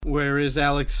Where is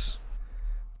Alex?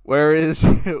 Where is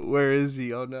where is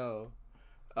he? Oh no.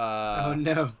 Oh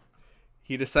no.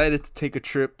 He decided to take a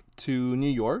trip to New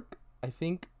York, I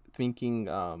think, thinking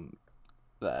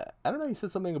that I don't know, he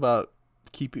said something about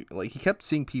keeping he kept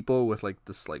seeing people with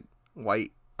this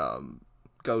white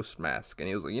ghost mask, and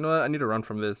he was like, "You know what? I need to run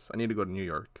from this. I need to go to New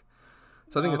York."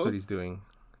 So I think that's what he's doing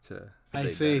to I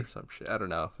see. or some shit. I don't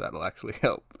know if that'll actually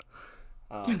help.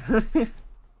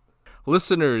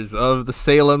 Listeners of the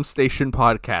Salem Station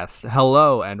Podcast,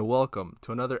 hello and welcome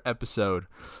to another episode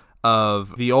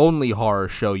of the only horror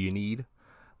show you need.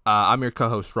 I'm your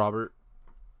co-host, Robert.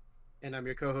 And I'm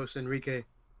your co-host, Enrique.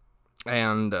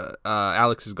 And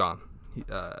Alex is gone.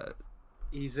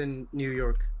 He's in New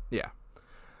York. Yeah.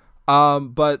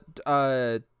 But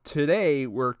today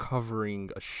we're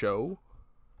covering a show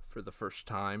for the first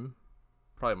time.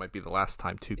 Probably might be the last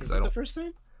time, too. Is it the first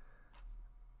time?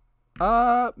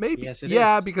 Maybe. Yes, it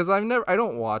yeah, is. because I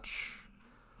don't watch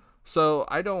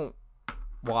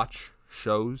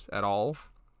shows at all.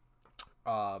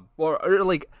 I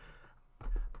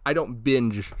don't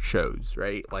binge shows,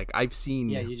 right? I've seen.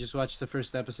 Yeah, you just watched the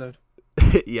first episode.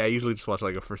 Yeah, I usually just watch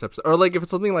a first episode, or if it's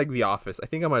something like The Office. I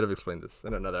think I might have explained this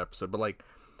in another episode, but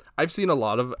I've seen a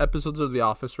lot of episodes of The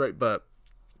Office, right? But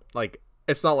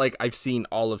it's not like I've seen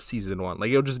all of season one.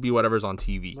 It'll just be whatever's on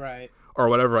TV, Right? Or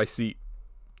whatever I see.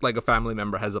 A family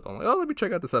member has up, I'm like, oh, let me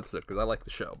check out this episode because I like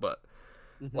the show. But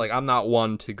I'm not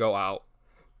one to go out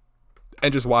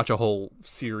and just watch a whole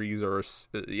series or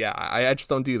I just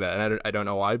don't do that, and I don't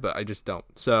know why, but I just don't.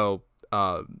 So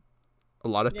a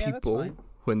lot of people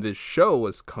when this show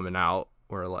was coming out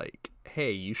were like,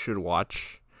 hey, you should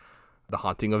watch The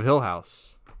Haunting of Hill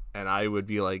House, and I would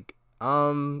be like,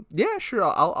 yeah, sure,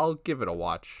 I'll give it a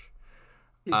watch.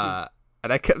 And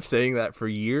I kept saying that for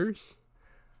years.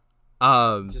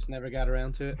 Just never got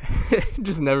around to it.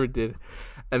 Just never did.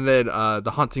 And then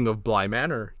The Haunting of Bly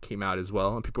Manor came out as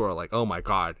well, and people were like, oh my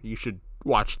god, you should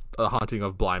watch The Haunting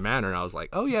of Bly Manor. And I was like,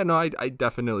 oh yeah, no, I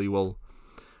definitely will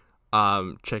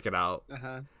check it out.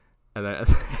 And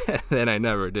then I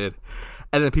never did.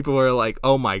 And then people were like,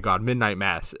 oh my god, Midnight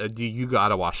Mass, you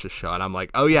gotta watch this show. And I'm like,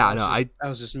 oh yeah, that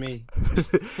was just me.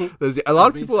 A lot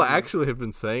of people actually have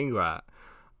been saying that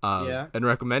and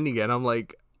recommending it, and I'm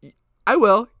like, I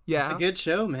will. Yeah, it's a good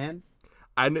show, man.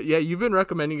 I know. Yeah, you've been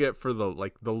recommending it for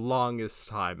the longest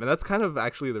time, and that's kind of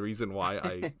actually the reason why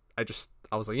I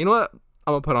was like, you know what,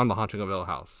 I'm gonna put on The Haunting of Hill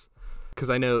House, because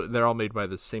I know they're all made by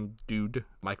the same dude,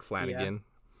 Mike Flanagan.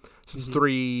 Yeah. So it's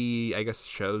 3, I guess,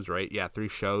 shows, right? Yeah, 3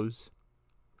 shows.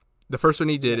 The first one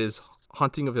he did is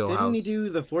Haunting of Hill House. Didn't he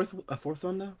do a fourth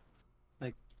one though?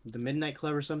 The Midnight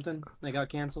Club or something? They got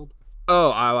canceled.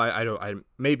 Oh, I don't.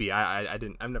 Maybe I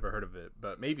didn't. I've never heard of it,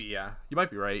 but maybe yeah, you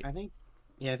might be right. I think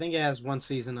it has 1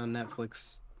 season on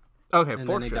Netflix. Okay, and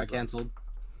then it got canceled.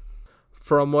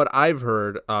 From what I've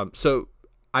heard, so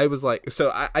I was like,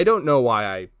 I don't know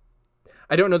why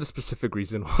I don't know the specific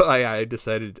reason why I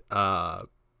decided to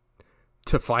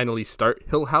finally start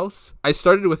Hill House. I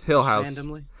started with Hill House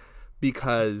randomly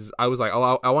because I was like,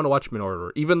 oh, I want to watch them in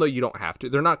order, even though you don't have to.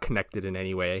 They're not connected in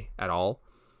any way at all.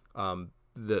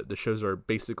 The shows are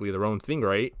basically their own thing,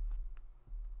 right?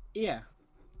 Yeah,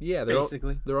 they're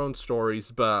basically their own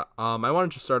stories. But I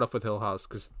wanted to start off with Hill House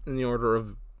because in the order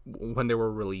of when they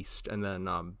were released, and then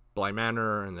Bly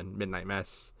Manor, and then Midnight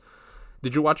Mass.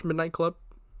 Did you watch Midnight Club?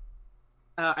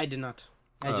 I did not.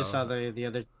 I just saw the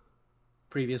other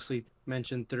previously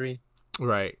mentioned 3.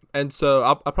 Right, and so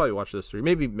I'll probably watch those 3.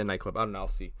 Maybe Midnight Club. I don't know. I'll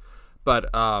see. But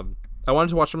I wanted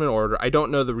to watch them in order. I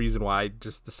don't know the reason why. I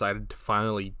just decided to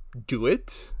finally do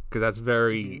it because that's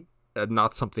very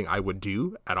not something I would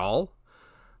do at all.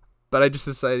 But I just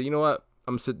decided, you know what?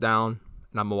 I'm gonna sit down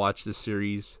and I'm gonna watch this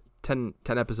series. 10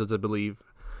 episodes, I believe.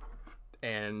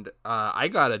 And I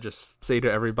gotta just say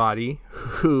to everybody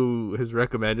who has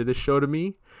recommended this show to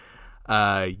me,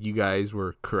 you guys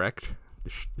were correct.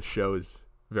 The show is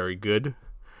very good.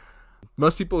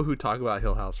 Most people who talk about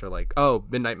Hill House are like, oh,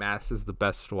 Midnight Mass is the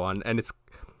best one. And it's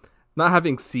not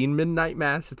having seen Midnight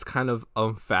Mass, it's kind of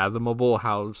unfathomable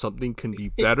how something can be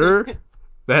better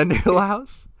than Hill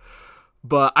House.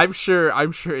 But I'm sure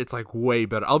it's way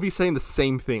better. I'll be saying the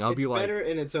same thing. It's better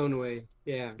in its own way.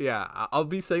 Yeah. Yeah, I'll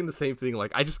be saying the same thing.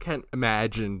 I just can't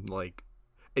imagine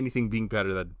anything being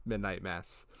better than Midnight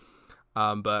Mass.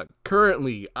 But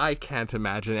currently, I can't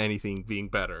imagine anything being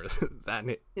better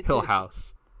than Hill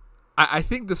House. I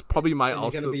think this probably might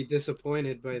also... You're going to be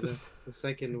disappointed by the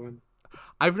second one.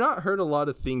 I've not heard a lot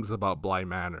of things about Bly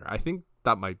Manor. I think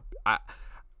that might... that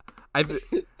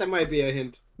might be a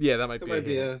hint. Yeah, that might be a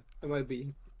hint. That might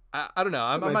be... I don't know.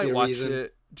 I might watch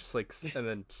it just and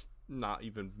then just not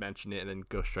even mention it and then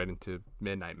go straight into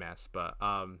Midnight Mass. But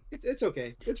It's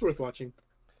okay. It's worth watching.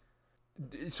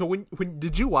 so when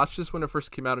did you watch this when it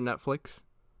first came out on Netflix?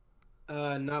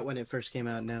 Not when it first came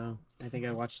out. No, I think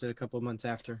I watched it a couple months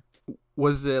after.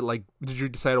 Was it like, did you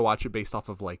decide to watch it based off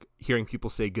of like hearing people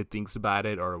say good things about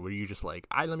it, or were you just like,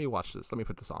 let me watch this, let me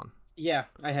put this on? Yeah,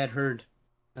 I had heard.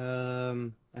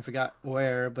 I forgot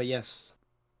where, but yes,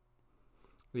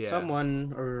 Yeah.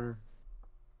 someone or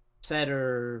said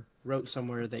or wrote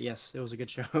somewhere that yes, it was a good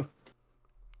show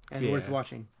and worth Yeah.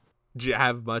 watching. Did you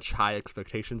have much high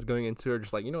expectations going into it, or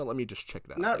just like, you know what, let me just check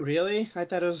it out? Not Like, really. I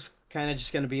thought it was kind of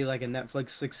just gonna be like a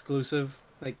Netflix exclusive,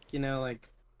 like like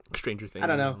Stranger Things. I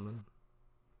don't know.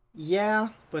 Yeah,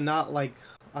 but not like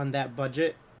on that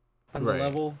budget, on the Right.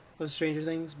 level of Stranger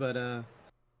Things. But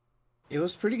it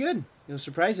was pretty good. It was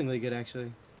surprisingly good,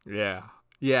 actually. Yeah.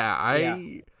 Yeah.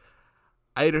 Yeah.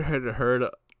 I had heard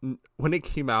when it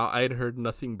came out, I had heard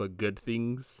nothing but good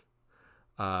things.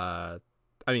 I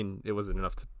mean, it wasn't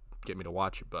enough to get me to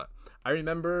watch it, but I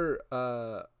remember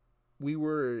we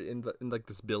were in like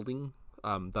this building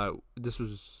that this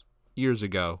was years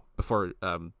ago before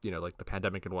like the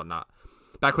pandemic and whatnot.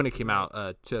 Back when it came out,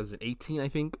 2018, I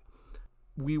think.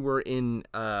 We were in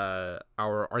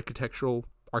our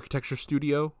architecture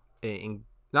studio,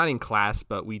 not in class,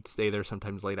 but we'd stay there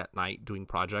sometimes late at night doing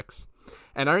projects.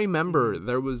 And I remember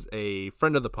there was a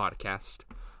friend of the podcast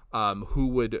who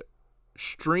would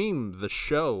stream the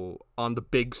show on the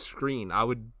big screen. I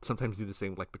would sometimes do the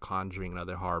same with like The Conjuring and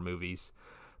other horror movies,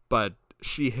 but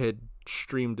she had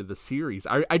streamed the series.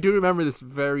 I do remember this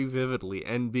very vividly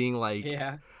and being like,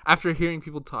 Yeah. after hearing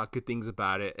people talk good things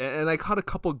about it, and I caught a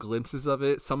couple glimpses of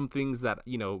it, some things that,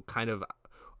 kind of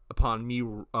upon me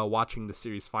watching the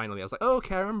series finally, I was like, oh,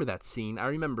 okay, I remember that scene. I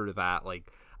remember that.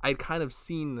 Like, I'd kind of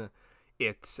seen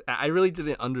it. I really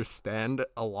didn't understand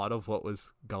a lot of what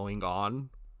was going on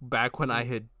back when I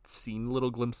had seen little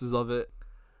glimpses of it.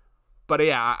 But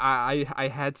yeah, I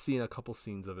had seen a couple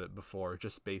scenes of it before,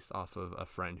 just based off of a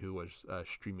friend who was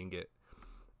streaming it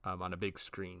on a big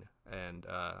screen. And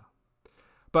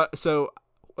but so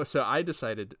I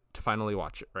decided to finally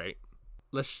watch it, right?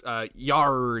 Let's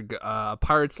yarg,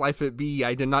 Pirate's Life at B.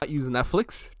 I did not use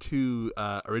Netflix to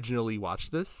originally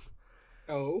watch this.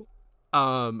 Oh.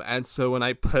 And so when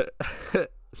I put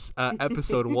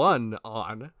episode 1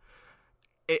 on,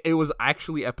 it was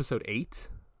actually episode 8.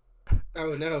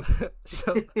 Oh no.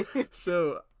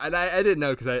 so and I didn't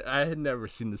know, because I had never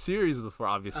seen the series before,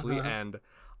 obviously, and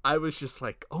I was just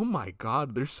like, oh my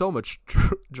god, there's so much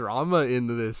drama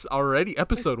in this already.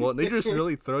 Episode 1, they just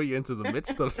really throw you into the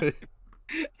midst of it.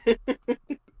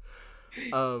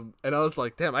 And I was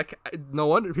like, damn, no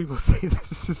wonder people say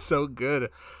this is so good.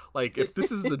 Like, if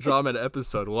this is the drama in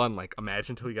episode 1, like,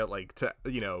 imagine till we get like to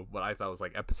what I thought was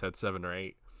like episode 7 or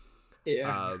 8.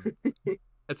 Yeah.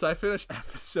 And so I finished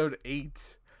episode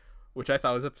 8, which I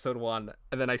thought was episode 1,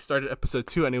 and then I started episode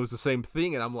 2, and it was the same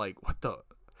thing, and I'm like, what the?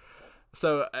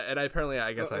 So, and I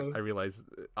guess I realized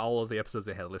all of the episodes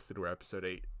they had listed were episode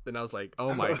 8. Then I was like,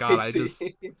 oh my god,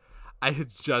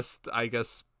 I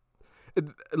guess.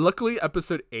 Luckily,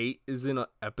 episode 8 is in an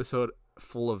episode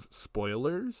full of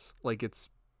spoilers. Like,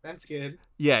 That's good.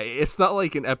 Yeah, it's not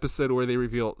like an episode where they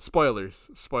reveal spoilers.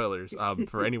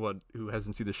 For anyone who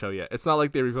hasn't seen the show yet, it's not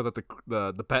like they reveal that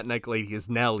the pet neck lady is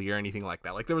Nelly or anything like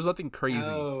that. Like, there was nothing crazy.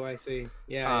 Oh, I see.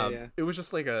 Yeah. It was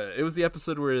just like it was the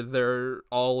episode where they're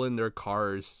all in their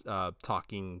cars,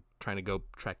 talking, trying to go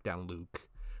track down Luke,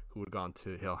 who had gone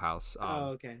to Hill House.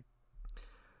 Okay.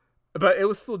 But it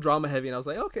was still drama heavy, and I was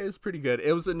like, okay, it's pretty good.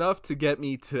 It was enough to get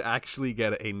me to actually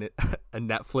get a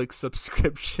Netflix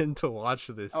subscription to watch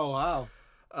this. Oh wow.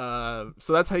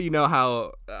 So that's how you know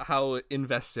how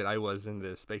invested I was in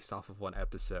this based off of one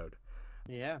episode.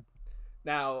 Yeah.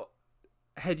 Now,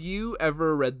 had you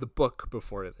ever read the book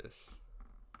before this?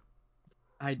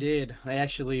 I did. I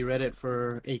actually read it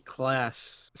for a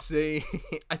class. See,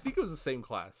 I think it was the same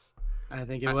class. I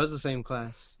think it was the same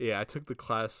class. Yeah, I took the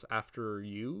class after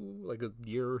you, like a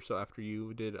year or so after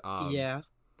you did. Yeah.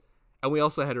 And we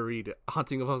also had to read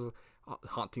Haunting of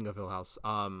Hill House.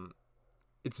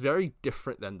 It's very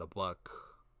different than the book.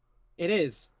 It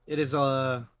is. It is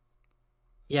a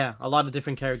lot of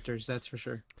different characters, that's for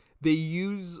sure. They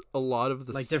use a lot of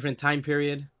the like different time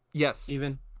period. Yes.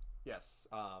 Even. Yes.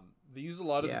 They use a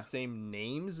lot of the same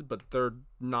names, but they're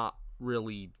not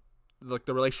really, like,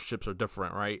 the relationships are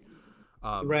different, right?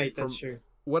 Right, that's true.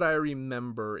 What I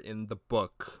remember in the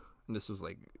book, and this was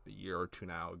like a year or two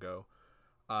now ago.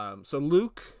 So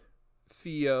Luke,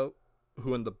 Theo,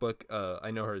 who in the book, I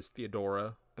know her as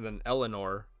Theodora, and then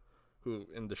Eleanor, who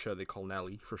in the show they call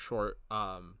Nellie for short.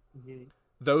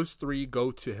 those three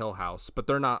go to Hill House, but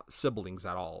they're not siblings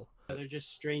at all. They're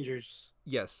just strangers.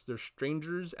 Yes, they're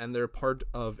strangers, and they're part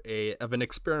of an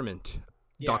experiment.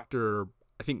 Yeah. Dr.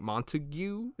 I think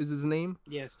Montague is his name.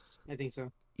 Yes, I think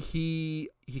so. He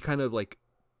kind of like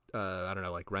I don't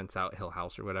know, like rents out Hill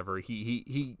House or whatever.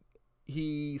 He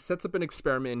sets up an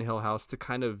experiment in Hill House to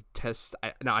kind of test.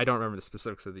 Now I don't remember the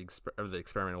specifics of the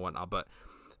experiment and whatnot, but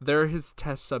they're his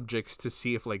test subjects to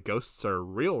see if like ghosts are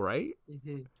real, right?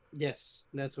 Mm-hmm. Yes,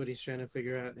 that's what he's trying to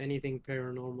figure out. Anything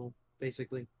paranormal,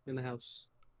 basically, in the house.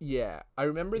 Yeah, I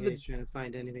remember He's trying to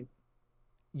find anything.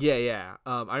 Yeah.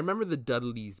 I remember the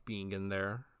Dudleys being in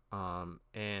there, or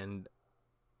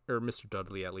Mr.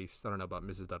 Dudley at least. I don't know about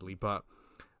Mrs. Dudley, but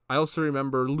I also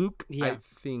remember Luke. Yeah. I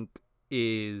think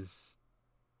he's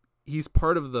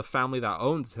part of the family that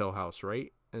owns Hill House,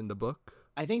 right? In the book.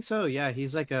 I think so. Yeah,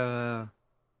 he's like a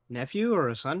nephew or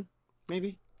a son,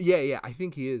 maybe. Yeah, I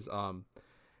think he is.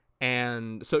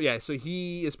 And so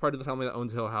he is part of the family that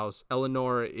owns Hill House.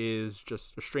 Eleanor is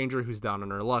just a stranger who's down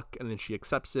on her luck, and then she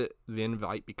accepts the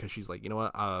invite because she's like, you know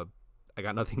what, I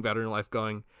got nothing better in life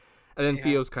going. And then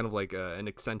Theo's kind of like an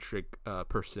eccentric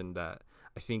person that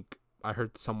I think I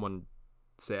heard someone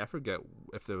say, I forget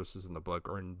if this was in the book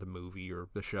or in the movie or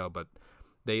the show, but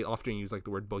they often use like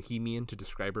the word bohemian to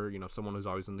describe her, someone who's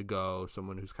always on the go,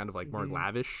 someone who's kind of like more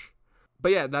lavish.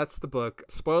 But yeah, that's the book.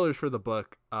 Spoilers for the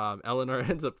book. Eleanor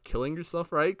ends up killing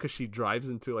herself, right? Because she drives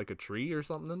into like a tree or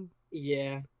something.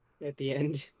 Yeah, at the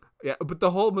end. Yeah, but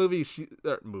the whole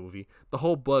the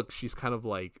whole book, she's kind of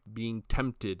like being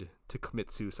tempted to commit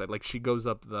suicide. Like she goes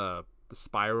up the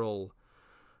spiral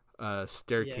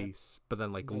staircase, but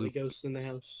then like Luke, the ghost in the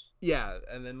house. Yeah,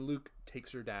 and then Luke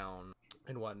takes her down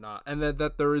and whatnot. And then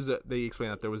they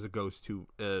explain that there was a ghost who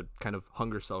kind of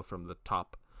hung herself from the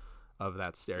top of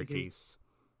that staircase.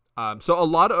 So a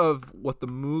lot of what the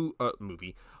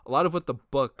a lot of what the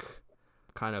book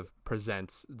kind of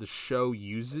presents, the show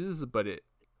uses, but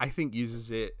I think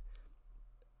uses it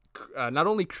not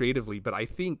only creatively, but I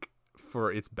think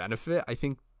for its benefit. I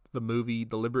think the movie.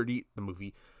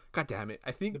 God damn it!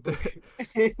 I think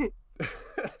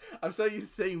I'm so used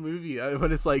to saying movie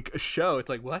when it's like a show. It's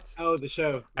like, what? Oh, the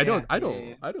show. I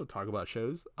don't talk about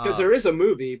shows because there is a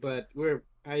movie, but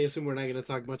I assume we're not going to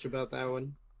talk much about that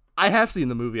one. I have seen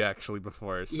the movie actually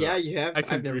before. So yeah, you have.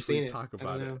 I've never seen it. Talk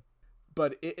about it.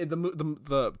 But the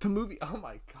movie. Oh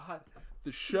my god,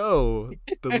 the show,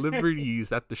 the liberties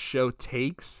that the show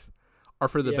takes are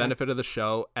for the benefit of the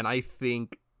show, and I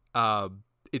think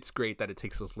it's great that it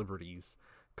takes those liberties.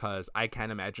 Because I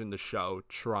can't imagine the show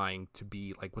trying to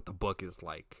be like what the book is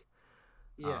like.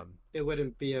 Yeah, it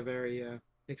wouldn't be a very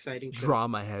exciting show.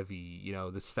 Drama heavy,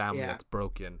 this family that's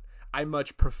broken. I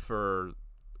much prefer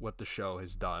what the show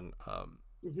has done.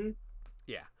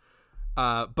 Yeah.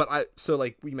 So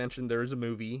like we mentioned, there is a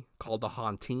movie called The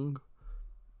Haunting.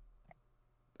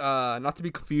 Not to be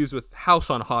confused with House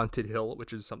on Haunted Hill,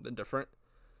 which is something different.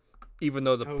 Even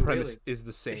though the premise is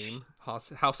the same.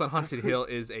 House on Haunted Hill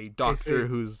is a doctor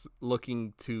who's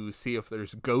looking to see if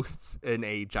there's ghosts in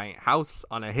a giant house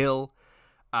on a hill.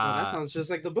 That sounds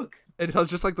just like the book. It sounds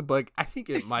just like the book. I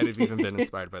think it might have even been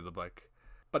inspired by the book.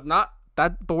 But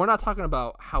we're not talking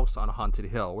about House on Haunted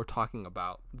Hill. We're talking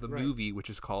about the movie, which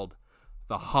is called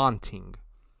The Haunting.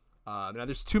 Now,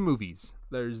 there's two movies.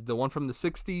 There's the one from the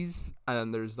 60s,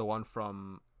 and there's the one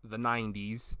from the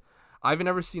 90s. I've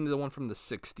never seen the one from the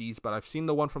 60s, but I've seen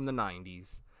the one from the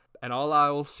 90s. And all I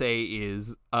will say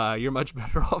is you're much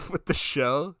better off with the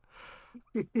show.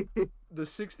 The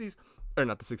 60s, or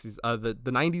not the 60s,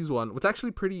 the 90s one. What's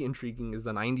actually pretty intriguing is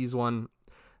the 90s one.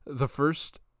 The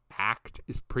first act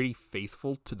is pretty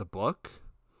faithful to the book.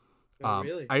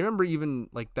 Really? I remember even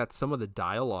like that some of the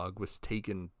dialogue was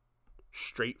taken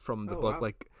straight from the book. Wow.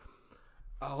 Like,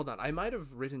 hold on, I might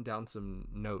have written down some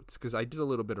notes because I did a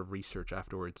little bit of research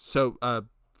afterwards. So,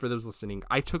 for those listening,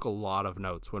 I took a lot of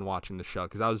notes when watching the show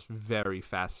because I was very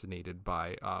fascinated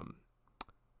by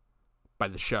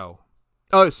the show.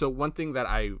 Oh, so one thing that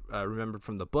I remembered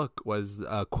from the book was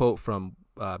a quote from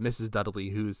Mrs. Dudley,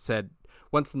 who said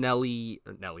once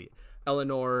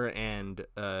Eleanor and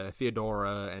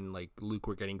Theodora and like Luke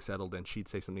were getting settled, and she'd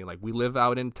say something like, "We live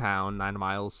out in town 9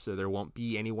 miles, so there won't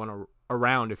be anyone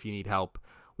around if you need help.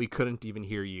 We couldn't even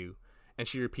hear you." And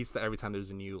she repeats that every time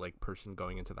there's a new like person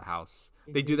going into the house.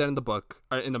 Mm-hmm. They do that in the book,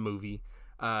 or in the movie.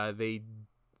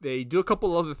 They do a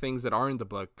couple other things that are in the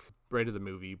book right of the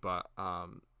movie, but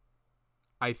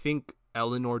I think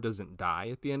Eleanor doesn't die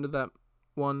at the end of that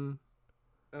one.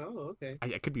 Oh, okay.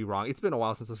 I could be wrong. It's been a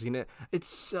while since I've seen it.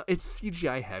 It's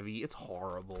CGI heavy. It's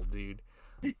horrible, dude.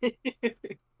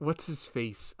 What's his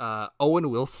face? Owen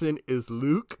Wilson is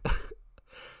Luke.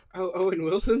 Oh, Owen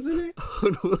Wilson's in it.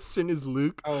 Owen Wilson is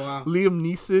Luke. Oh wow. Liam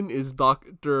Neeson is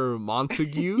Dr.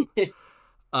 Montague. So it's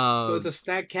Um, a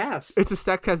stacked cast. it's a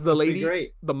stack cast. The Must be lady,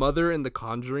 great. the mother in The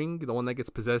Conjuring, the one that gets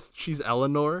possessed, she's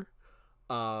Eleanor.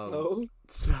 Oh.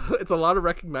 So it's a lot of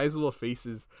recognizable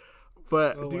faces.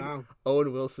 But Oh dude, wow.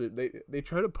 Owen Wilson, they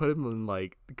try to put him in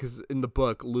like, because in the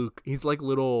book, Luke, he's like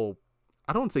little,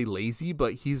 I don't want to say lazy,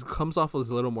 but he comes off as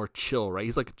a little more chill, right?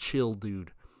 He's like a chill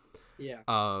dude. Yeah.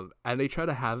 And they try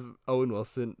to have Owen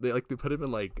Wilson, they put him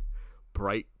in like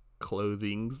bright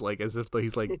clothings, like as if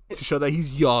he's like to show that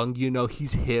he's young,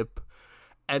 he's hip,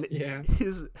 and Yeah.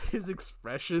 his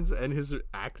expressions and his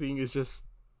acting is just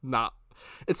not,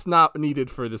 it's not needed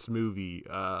for this movie.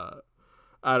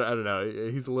 I don't know,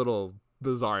 he's a little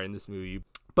bizarre in this movie,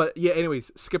 but yeah.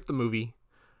 Anyways, skip the movie.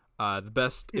 The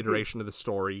best iteration of the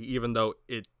story, even though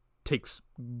it takes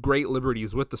great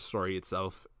liberties with the story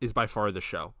itself, is by far the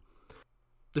show.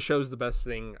 The show's the best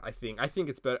thing, I think. I think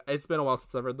it's better. It's been a while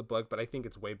since I've read the book, but I think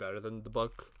it's way better than the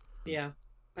book. Yeah.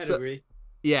 I'd So- agree.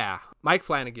 Yeah, Mike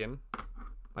Flanagan.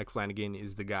 Mike Flanagan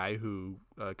is the guy who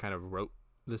kind of wrote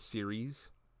the series.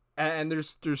 And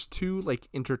there's two like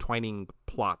intertwining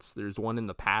plots. There's one in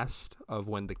the past of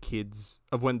when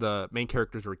the main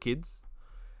characters were kids,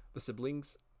 the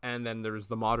siblings, and then there's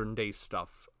the modern day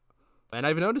stuff. And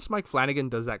I've noticed Mike Flanagan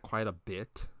does that quite a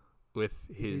bit with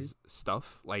his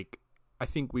stuff. Like, I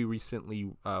think we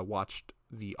recently watched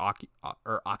the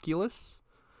Oculus,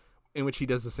 in which he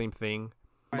does the same thing.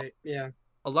 Right. Yeah.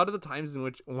 A lot of the times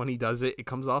when he does it, it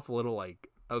comes off a little like,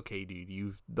 okay, dude,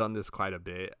 you've done this quite a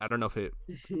bit. I don't know if it,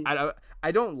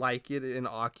 I don't like it in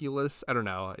Oculus. I don't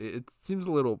know. It seems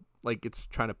a little like it's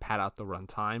trying to pad out the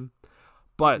runtime.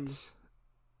 But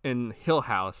in Hill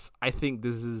House, I think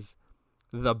this is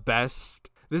the best.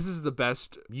 This is the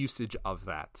best usage of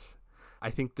that. I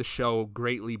think the show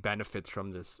greatly benefits from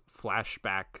this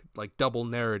flashback, like double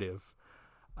narrative.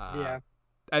 Yeah.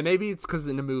 And maybe it's because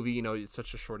in a movie, it's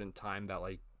such a short in time that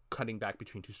like cutting back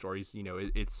between two stories,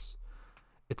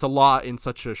 it's a lot in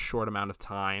such a short amount of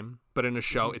time. But in a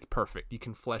show, it's perfect. You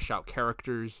can flesh out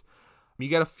characters. You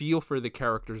get a feel for the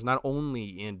characters, not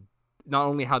only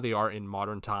how they are in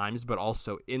modern times, but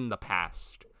also in the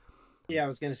past. Yeah, I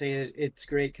was gonna say it's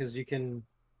great because you can,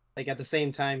 like, at the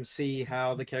same time see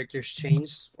how the characters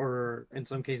changed, or in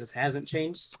some cases hasn't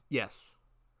changed, Yes.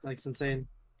 like since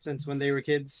when they were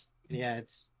kids. Yeah,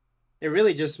 it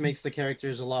really just makes the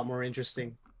characters a lot more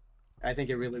interesting. I think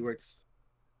it really works.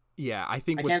 Yeah, I I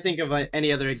think can't think of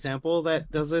any other example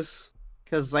that does this,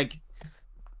 because like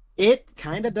it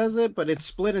kind of does it, but it's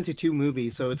split into two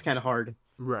movies, so it's kind of hard.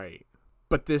 right.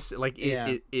 But this, like,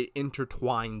 Yeah. it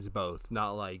intertwines both.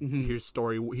 Not like,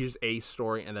 here's A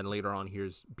story, and then later on,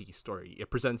 here's B story. It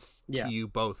presents Yeah. to you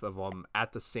both of them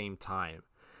at the same time,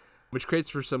 which creates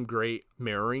for some great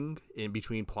mirroring in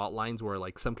between plot lines where,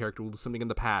 like, some character will do something in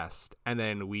the past, and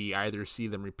then we either see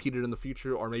them repeated in the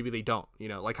future, or maybe they don't.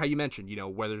 Like how you mentioned,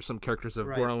 whether some characters have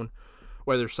Right. grown,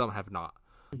 whether some have not.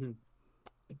 Mhm.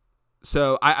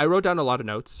 So I wrote down a lot of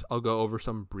notes. I'll go over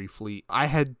some briefly. I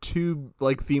had two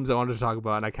like themes I wanted to talk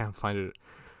about, and I can't find it.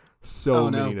 So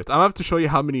many notes. I'm gonna have to show you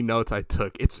how many notes I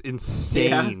took. It's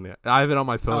insane. Yeah. I have it on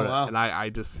my phone, wow. and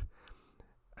I just.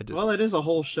 Well, it is a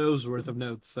whole show's worth of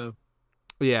notes, so.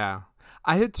 Yeah,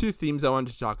 I had two themes I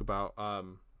wanted to talk about.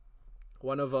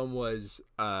 One of them was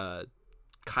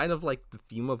kind of like the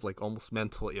theme of like almost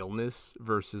mental illness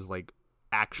versus like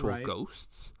actual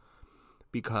ghosts,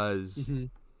 because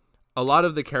a lot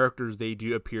of the characters, they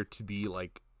do appear to be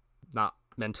like not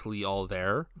mentally all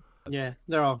there. Yeah,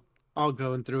 they're all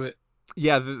going through it.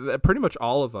 Yeah, pretty much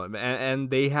all of them, and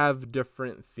they have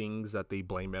different things that they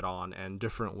blame it on and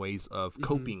different ways of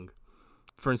coping.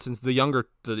 For instance, the younger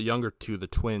two, the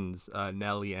twins,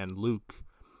 Nellie and Luke,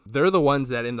 they're the ones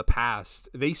that in the past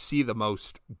they see the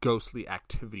most ghostly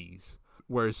activities,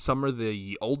 whereas some of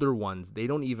the older ones, they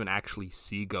don't even actually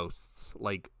see ghosts.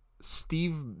 Like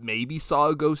Steve maybe saw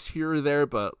a ghost here or there,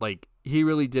 but like he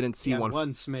really didn't see one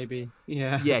once, maybe.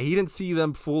 Yeah. Yeah, he didn't see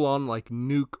them full on like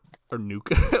nuke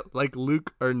like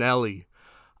Luke or Nellie.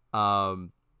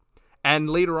 And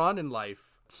later on in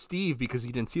life, Steve, because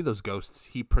he didn't see those ghosts,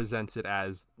 he presents it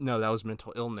as, no, that was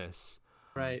mental illness.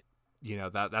 Right.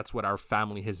 That's what our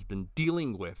family has been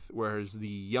dealing with. Whereas the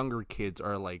younger kids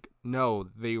are like, no,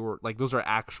 they were like, those are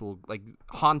actual like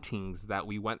hauntings that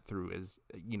we went through as,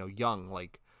 young.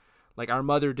 Like our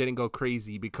mother didn't go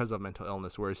crazy because of mental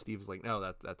illness, whereas Steve's like,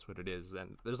 no, that's what it is.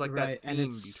 And there's like that theme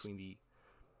between the.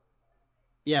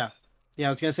 Yeah. I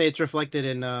was gonna say it's reflected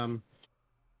in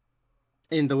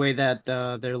the way that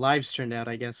their lives turned out,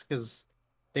 I guess, because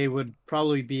they would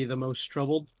probably be the most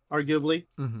troubled, arguably,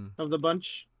 of the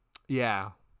bunch. Yeah.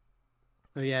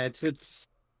 So yeah, it's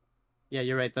yeah,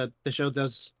 you're right. The show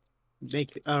does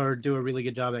make or do a really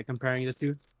good job at comparing the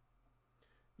two.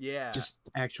 Yeah, Just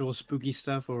actual spooky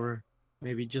stuff or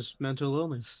maybe just mental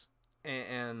illness.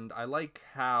 and I like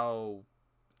how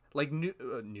like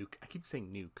nuke. I keep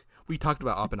saying nuke. We talked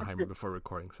about Oppenheimer before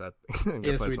recording, so that's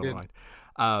Yes, why we it's on my did. mind.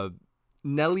 Uh,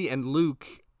 Nellie and Luke,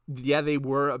 yeah, they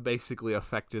were basically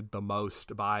affected the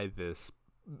most by this.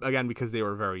 Again, because they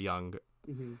were very young.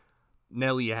 Hmm.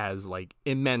 Nellie has like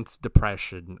immense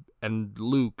depression, and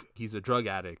Luke, he's a drug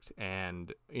addict,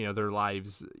 and their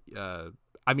lives.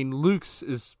 I mean, Luke's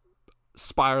is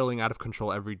spiraling out of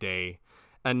control every day,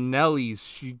 and Nellie's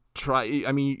she try.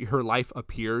 I mean, her life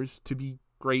appears to be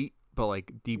great, but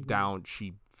like deep Hmm. down,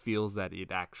 she feels that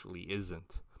it actually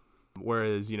isn't.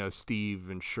 Whereas Steve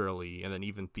and Shirley, and then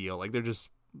even Theo, like they're just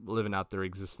living out their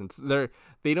existence.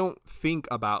 They don't think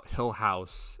about Hill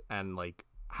House and like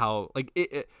how like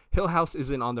Hill House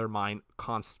isn't on their mind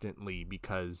constantly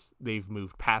because they've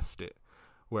moved past it,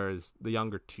 whereas the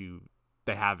younger two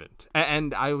they haven't.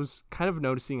 And I was kind of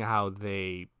noticing how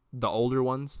the older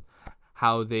ones,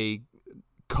 how they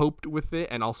coped with it,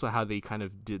 and also how they kind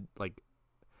of did like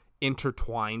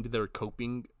intertwined their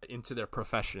coping into their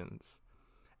professions,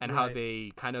 and how Right.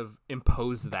 they kind of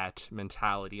impose that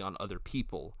mentality on other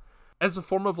people as a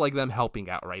form of like them helping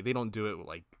out, right? They don't do it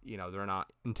like, they're not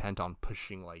intent on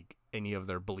pushing like any of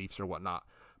their beliefs or whatnot.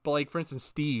 But like, for instance,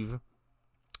 Steve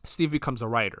becomes a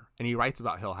writer, and he writes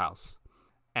about Hill House.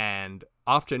 And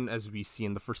often, as we see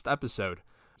in the first episode,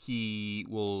 he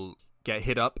will get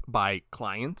hit up by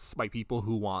clients, by people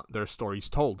who want their stories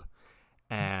told.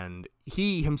 And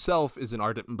he himself is an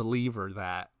ardent believer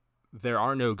that there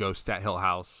are no ghosts at Hill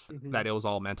House, Hmm. that it was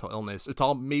all mental illness. It's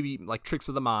all maybe like tricks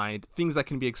of the mind, things that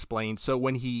can be explained. So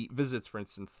when he visits, for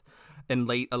instance, a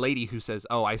lady who says,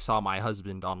 "Oh, I saw my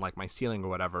husband on like my ceiling or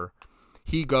whatever,"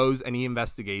 he goes and he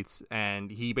investigates,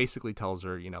 and he basically tells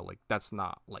her, like that's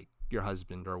not like your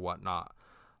husband or whatnot.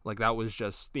 Like that was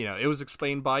just, it was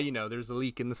explained by, there's a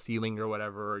leak in the ceiling or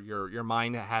whatever. Your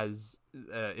mind has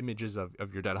images of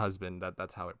your dead husband.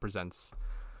 That's how it presents.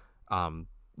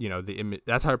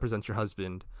 That's how it presents your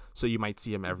husband. So you might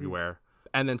see him Hmm. everywhere.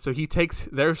 And then so he takes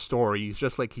their stories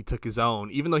just like he took his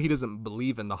own, even though he doesn't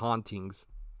believe in the hauntings.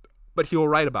 But he will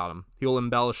write about them. He will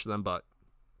embellish them. But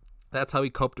that's how he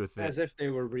coped with it, As if they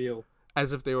were real,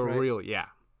 as if they were right? real. Yeah.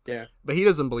 Yeah. But he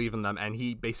doesn't believe in them, and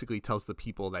he basically tells the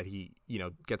people that he,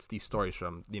 gets these stories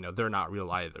from, they're not real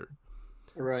either.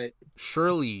 Right.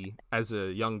 Shirley, as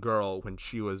a young girl, when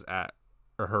she was at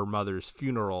her mother's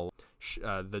funeral,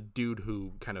 the dude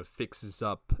who kind of fixes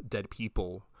up dead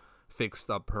people fixed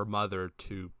up her mother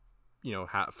to,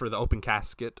 for the open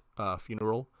casket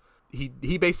funeral.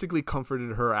 He basically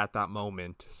comforted her at that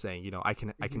moment, saying, I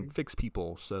can Hmm. fix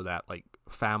people so that like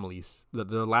families,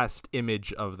 the last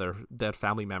image of their dead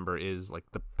family member is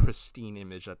like the pristine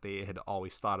image that they had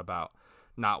always thought about,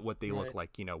 not what they look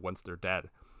Right. like, once they're dead.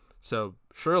 So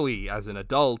Shirley, as an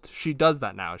adult, she does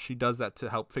that now. She does that to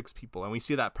help fix people, and we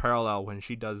see that parallel when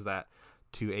she does that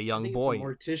to a I young think it's a boy.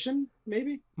 mortician,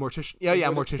 maybe Mortician, yeah, is yeah,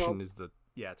 what it's mortician called. is the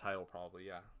title probably,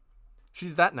 yeah.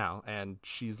 She's that now, and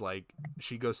she's like,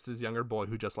 she goes to this younger boy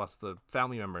who just lost a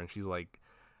family member, and she's like,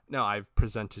 no, I've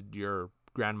presented your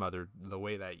grandmother the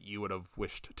way that you would have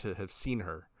wished to have seen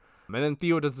her. And then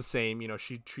Theo does the same.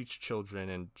 She treats children,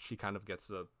 and she kind of gets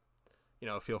a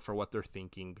feel for what they're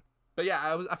thinking. But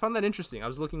yeah, I found that interesting. I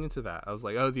was looking into that. I was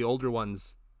like, oh, the older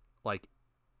ones like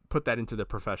put that into their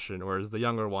profession, whereas the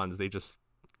younger ones they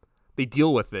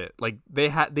deal with it. Like they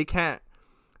can't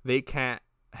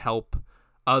help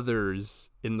others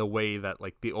in the way that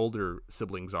like the older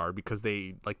siblings are, because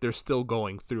they're still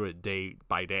going through it day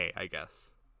by day, I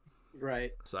guess.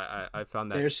 Right. So I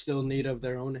found that, They're still in need of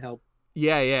their own help.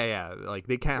 yeah, like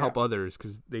they can't Yeah. help others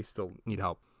because they still need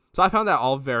help. So I found that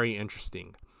all very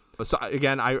interesting. So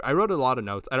again, I wrote a lot of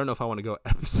notes. I don't know if I want to go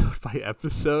episode by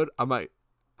episode. I might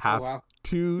Oh have wow.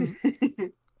 to.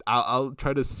 I'll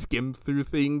try to skim through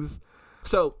things.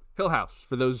 So Hill House,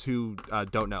 for those who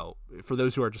don't know, for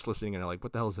those who are just listening and are like,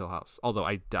 what the hell is Hill House? Although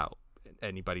I doubt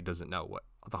anybody doesn't know what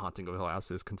The Haunting of Hill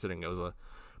House is, considering it was a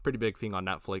pretty big thing on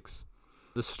Netflix.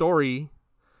 The story,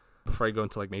 before I go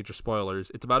into like major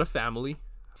spoilers, it's about a family,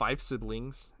 5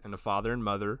 siblings, and a father and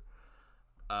mother.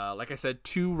 Like I said,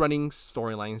 2 running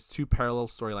storylines, 2 parallel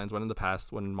storylines, one in the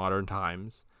past, one in modern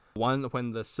times. One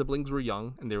when the siblings were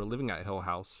young and they were living at Hill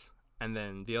House, and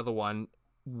then the other one,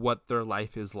 what their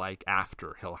life is like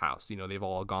after Hill House. They've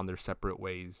all gone their separate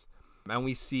ways. And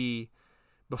we see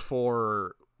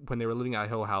before, when they were living at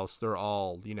Hill House, they're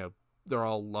all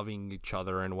loving each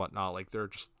other and whatnot. Like they're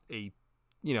just a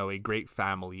a great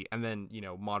family, and then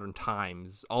modern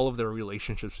times, all of their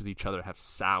relationships with each other have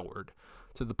soured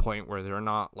to the point where they're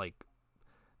not like,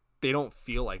 they don't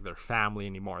feel like they're family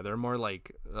anymore. They're more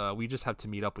like, we just have to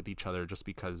meet up with each other just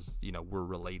because we're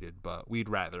related, but we'd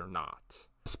rather not.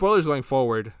 Spoilers going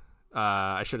forward.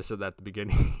 I should have said that at the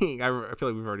beginning. I feel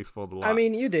like we've already spoiled a lot. I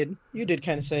mean, you did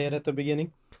kind of say it at the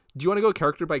beginning. Do you want to go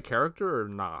character by character or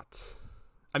not?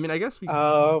 I mean, I guess we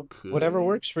could. Whatever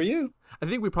works for you. I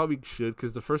think we probably should,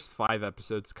 because the first 5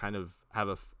 episodes kind of have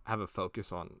a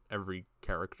focus on every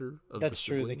character of That's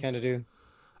the true. They kind of do.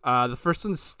 The first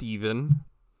one's Steven,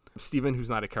 who's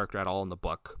not a character at all in the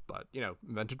book, but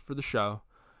invented for the show.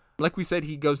 Like we said,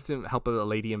 he goes to help a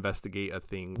lady investigate a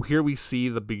thing. Here we see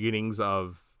the beginnings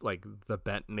of like the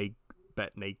Bentneck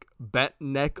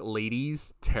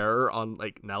lady's terror on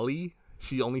like Nellie.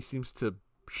 She only seems to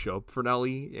show up for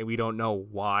Nellie, and we don't know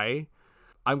why.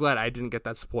 I'm glad I didn't get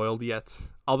that spoiled yet.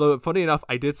 Although, funny enough,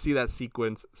 I did see that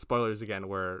sequence, spoilers again,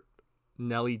 where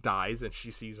Nellie dies and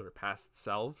she sees her past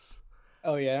selves.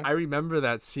 Oh yeah. I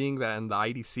remember seeing that in the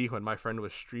IDC when my friend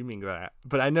was streaming that,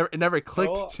 but it never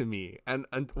clicked to me. And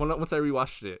once I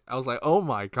rewatched it, I was like, oh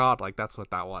my god, like that's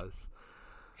what that was.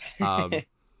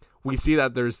 We see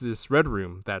that there's this red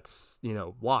room that's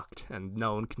locked, and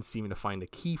no one can seem to find a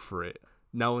key for it.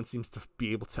 No one seems to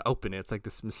be able to open it. It's like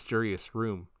this mysterious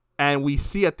room. And we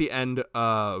see at the end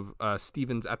of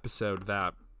Steven's episode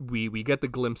that we get the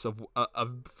glimpse of a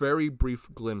very brief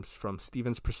glimpse from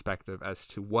Steven's perspective as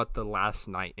to what the last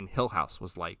night in Hill House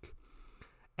was like.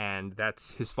 And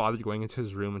that's his father going into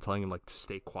his room and telling him like to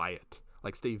stay quiet,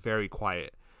 like stay very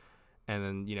quiet.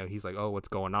 And then, he's like, oh, what's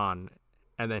going on?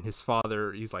 And then his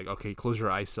father, he's like, okay, close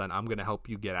your eyes, son. I'm going to help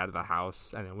you get out of the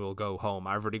house, and then we'll go home.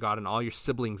 I've already gotten all your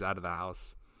siblings out of the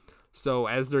house. So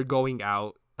as they're going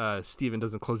out, Steven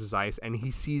doesn't close his eyes, and he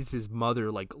sees his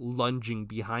mother, like, lunging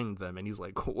behind them, and he's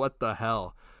like, what the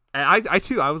hell? And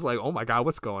I was like, oh my god,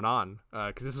 what's going on?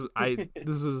 Because I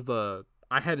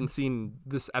hadn't seen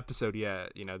this episode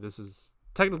yet. This was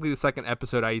technically the second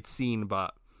episode I had seen,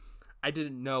 but I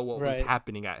didn't know what was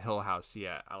happening at Hill House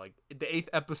yet. The 8th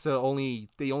episode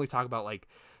they only talk about like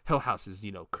Hill House is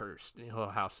cursed, and Hill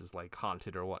House is like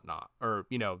haunted or whatnot, or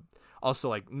also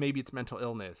like maybe it's mental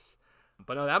illness.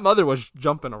 But no, that mother was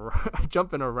jumping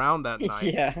around that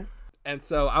night. Yeah. And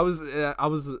so I was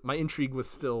my intrigue was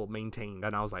still maintained,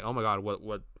 and I was like, oh my god,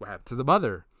 what happened to the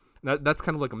mother? That's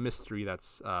kind of like a mystery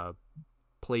that's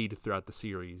played throughout the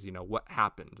series. What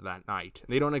happened that night?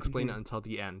 And they don't explain it until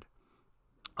the end.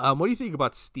 What do you think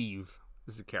about Steve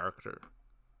as a character?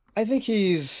 I think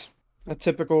he's a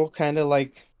typical kind of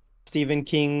like Stephen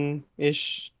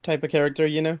King-ish type of character,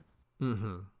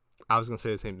 Mm-hmm. I was gonna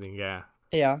say the same thing. Yeah.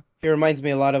 Yeah. He reminds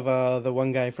me a lot of the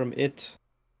one guy from It,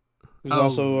 who's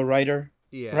also a writer.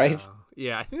 Yeah. Right?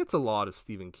 Yeah, I think it's a lot of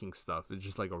Stephen King stuff. It's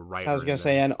just like a writer. I was gonna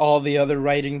say, and all the other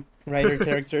writer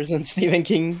characters in Stephen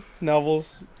King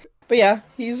novels. But yeah,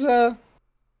 he's a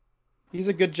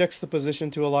good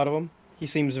juxtaposition to a lot of them. He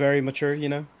seems very mature,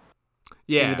 Yeah.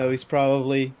 Even though he's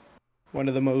probably one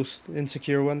of the most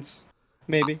insecure ones,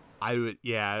 maybe. I'd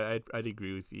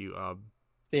agree with you.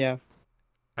 Yeah.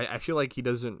 I feel like he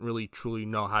doesn't really truly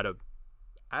know how to.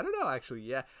 I don't know, actually.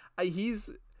 Yeah, he's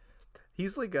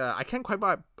like I can't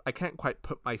quite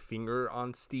put my finger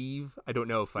on Steve. I don't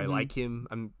know if I like him.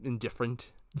 I'm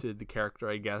indifferent to the character,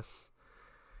 I guess.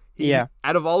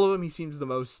 Out of all of them, he seems the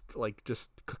most like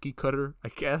just cookie cutter, I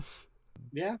guess.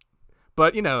 Yeah.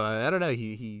 But I don't know.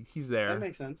 He's there. That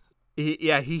makes sense.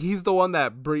 He's the one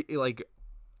that like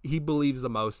he believes the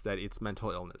most that it's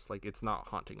mental illness. Like it's not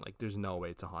haunting. Like there's no way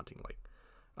it's a haunting. Like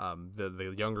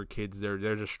the younger kids, they're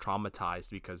just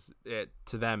traumatized because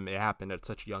to them it happened at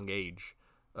such a young age.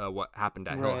 What happened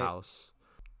at Hill House.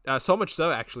 So much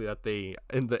so actually that they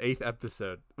in the 8th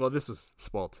episode. Well, this was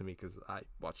spoiled to me because I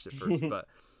watched it first, but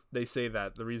they say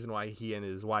that the reason why he and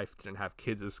his wife didn't have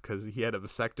kids is because he had a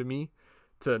vasectomy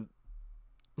to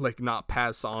like not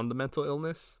pass on the mental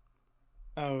illness.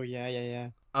 Oh yeah.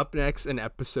 Up next in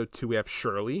episode 2 we have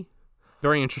Shirley.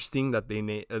 Very interesting that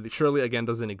they Shirley again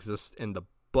doesn't exist in the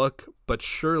book, but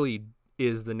Shirley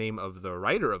is the name of the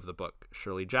writer of the book,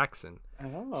 Shirley Jackson.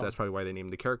 Oh. So that's probably why they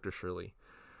named the character Shirley.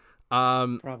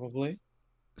 Probably.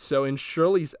 So in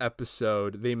Shirley's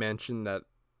episode, they mentioned that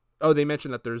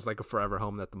there's like a forever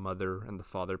home that the mother and the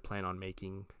father plan on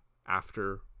making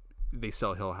after they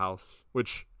sell Hill House,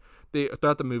 which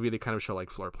throughout the movie they kind of show like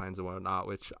floor plans and whatnot,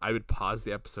 which I would pause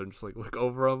the episode and just like look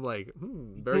over them like,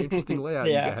 very interesting layout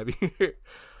you have here.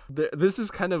 This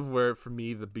is kind of where for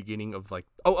me the beginning of like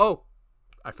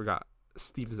I forgot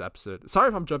Steve's episode. Sorry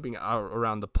if I'm jumping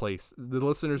around the place. The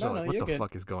listeners are like, what the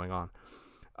fuck is going on?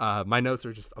 My notes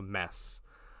are just a mess.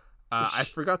 I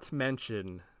forgot to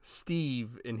mention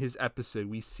Steve in his episode.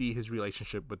 We see his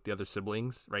relationship with the other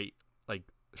siblings, right? Like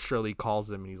Shirley calls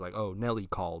him and he's like, "Oh, Nellie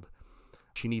called.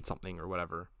 She needs something or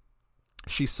whatever."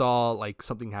 She saw like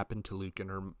something happen to Luke in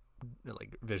her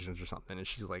like visions or something, and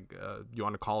she's like, "You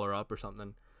want to call her up or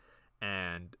something?"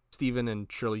 And Steven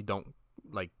and Shirley don't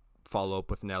like follow up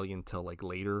with Nellie until like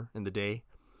later in the day.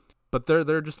 But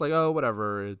they're just like, oh,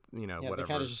 whatever, whatever. They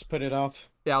kind of just put it off.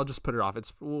 Yeah, I'll just put it off.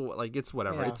 It's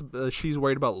whatever. Yeah. It's she's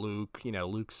worried about Luke.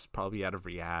 Luke's probably out of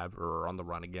rehab or on the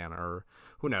run again, or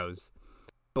who knows.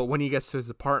 But when he gets to his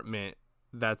apartment,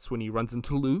 that's when he runs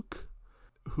into Luke,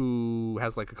 who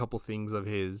has like a couple things of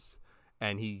his,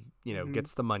 and he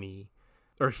gets the money,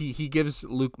 or he gives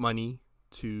Luke money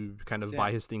to kind of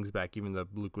buy his things back, even though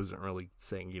Luke wasn't really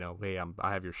saying, hey,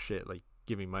 I have your shit, like,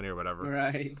 give me money or whatever.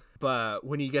 Right. But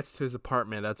when he gets to his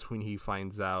apartment, that's when he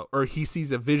finds out, or he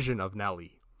sees a vision of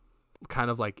Nellie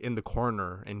kind of like in the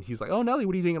corner, and he's like, "Oh, Nellie,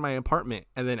 what are you doing in my apartment?"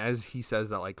 And then as he says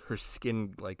that, like her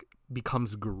skin like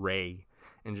becomes gray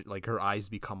and like her eyes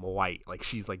become white, like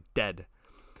she's like dead.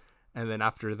 And then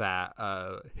after that,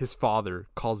 his father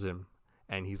calls him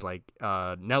and he's like,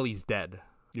 "Nellie's dead.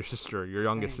 Your sister, your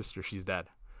youngest sister, she's dead."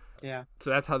 Yeah. So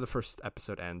that's how the first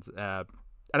episode ends. And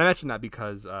I mentioned that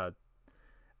because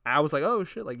I was like, oh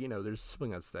shit, like, there's a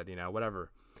sibling that's dead,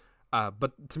 whatever.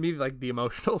 But to me, like the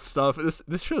emotional stuff,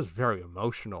 this show is very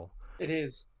emotional. It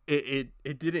is. It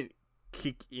didn't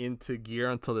kick into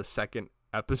gear until the second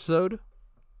episode.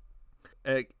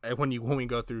 When we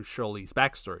go through Shirley's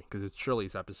backstory, because it's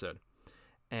Shirley's episode,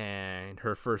 and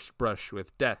her first brush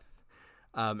with death,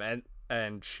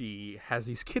 and she has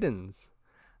these kittens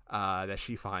that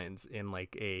she finds in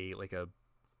like a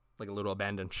little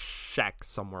abandoned shack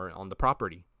somewhere on the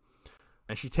property.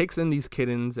 And she takes in these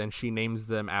kittens and she names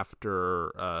them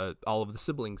after all of the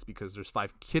siblings, because there's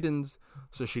 5 kittens.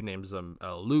 So she names them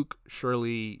Luke,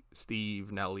 Shirley,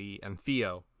 Steve, Nellie, and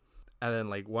Theo. And then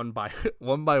like one by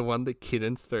one, the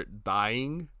kittens start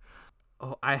dying.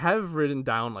 Oh, I have written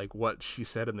down like what she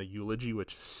said in the eulogy,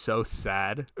 which is so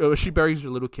sad. She buries her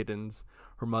little kittens.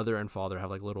 Her mother and father have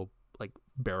like little like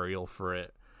burial for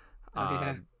it.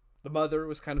 Yeah. The mother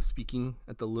was kind of speaking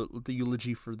at the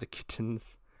eulogy for the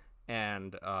kittens.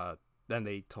 And then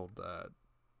they told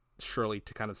Shirley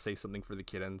to kind of say something for the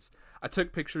kittens. I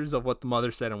took pictures of what the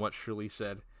mother said and what Shirley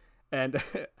said. And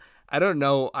I don't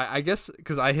know. I guess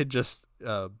because I had just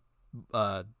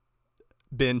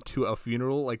been to a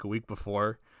funeral like a week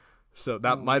before. So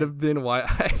that might have been why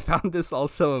I found this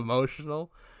also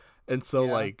emotional. And so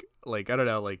like I don't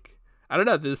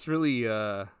know. This really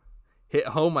hit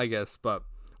home, I guess. But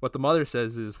what the mother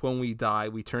says is, when we die,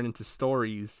 we turn into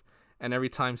stories. And every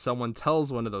time someone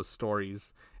tells one of those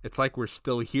stories, it's like we're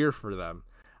still here for them.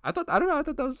 I thought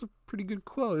that was a pretty good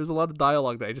quote. There's a lot of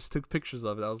dialogue that I just took pictures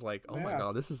of it. I was like, oh my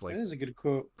God, this is like, that is a good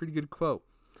quote. Pretty good quote.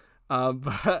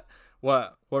 But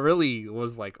what really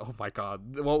was like, oh my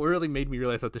God, what really made me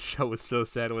realize that the show was so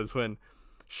sad was when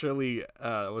Shirley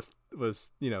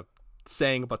was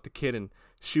saying about the kitten.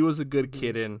 She was a good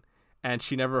kitten, and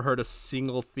she never heard a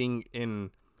single thing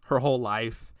in her whole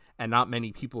life, and not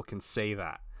many people can say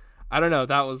that. I don't know.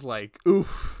 That was like,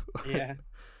 oof. Yeah.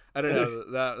 I don't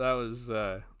know. That was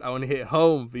that one hit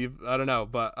home. I don't know,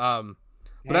 but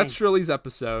that's Shirley's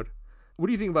episode. What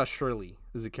do you think about Shirley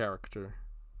as a character?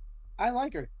 I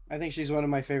like her. I think she's one of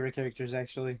my favorite characters,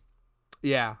 actually.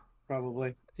 Yeah.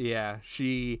 Probably. Yeah.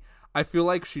 I feel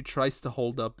like she tries to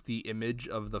hold up the image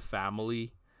of the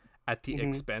family at the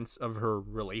expense of her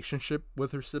relationship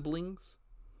with her siblings.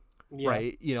 Yeah.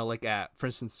 Right? Like for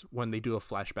instance, when they do a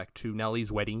flashback to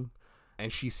Nellie's wedding,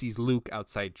 and she sees Luke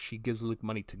outside, she gives Luke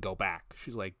money to go back.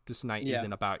 She's like, this night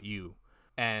isn't about you.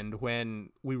 And when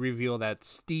we reveal that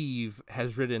Steve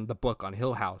has written the book on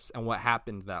Hill House and what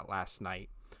happened that last night,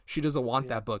 she doesn't want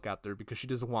that book out there because she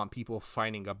doesn't want people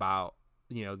fighting about,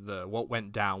 what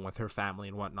went down with her family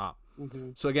and whatnot.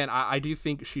 Mm-hmm. So again, I do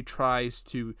think she tries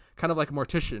to, kind of like a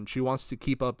mortician, she wants to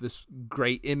keep up this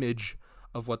great image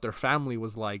of what their family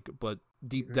was like, but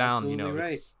deep down,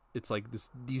 it's like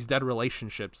these dead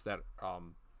relationships that are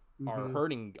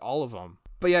hurting all of them.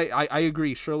 But yeah, I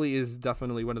agree. Shirley is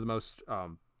definitely one of the most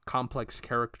complex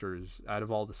characters out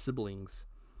of all the siblings,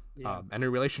 and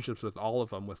her relationships with all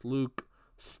of them, with Luke,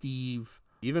 Steve,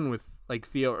 even with like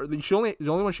Theo. The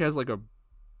only one she has like a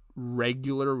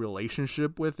regular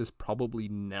relationship with is probably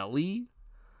Nellie.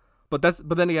 But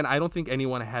then again, I don't think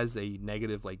anyone has a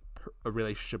negative like a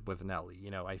relationship with Nellie.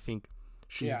 I think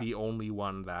she's the only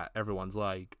one that everyone's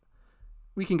like,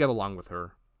 we can get along with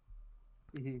her.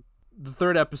 Mm-hmm. The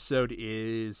third episode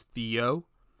is Theo.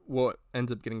 What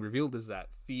ends up getting revealed is that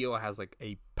Theo has like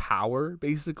a power,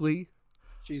 basically.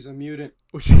 She's a mutant.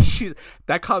 Which she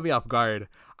that caught me off guard.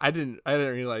 I didn't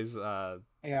realize.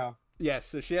 Yeah. Yeah.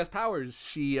 So she has powers.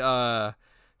 She can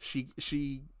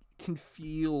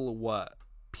feel what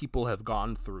people have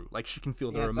gone through. Like she can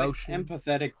feel their emotion. Like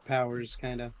empathetic powers,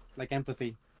 kind of like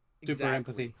empathy, super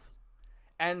empathy.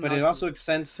 And but it also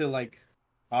extends to like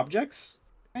objects.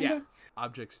 Kinda? Yeah,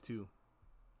 objects too.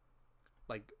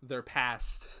 Like their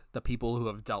past, the people who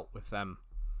have dealt with them.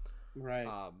 Right.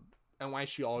 And why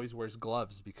she always wears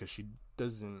gloves, because she's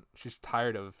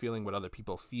tired of feeling what other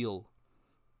people feel.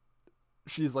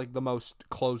 She's like the most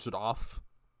closed off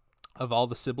of all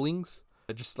the siblings.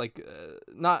 Just like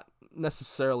not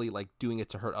necessarily like doing it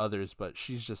to hurt others, but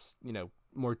she's just,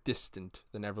 more distant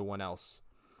than everyone else.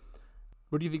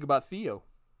 What do you think about Theo?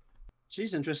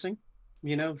 She's interesting.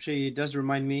 She does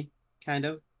remind me kind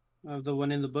of the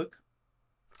one in the book.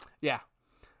 Yeah.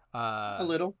 A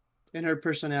little. In her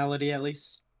personality, at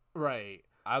least. Right.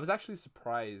 I was actually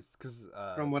surprised because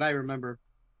from what I remember.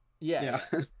 Yeah.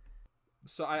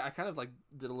 So I kind of like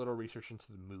did a little research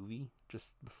into the movie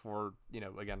just before,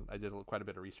 again, I did quite a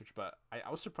bit of research, but I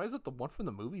was surprised that the one from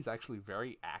the movie is actually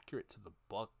very accurate to the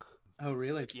book. Oh,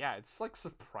 really? Yeah, it's like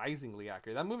surprisingly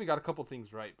accurate. That movie got a couple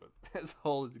things right, but as a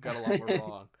whole, it got a lot more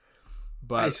wrong.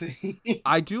 But I see.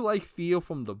 I do like Theo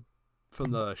from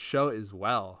the show as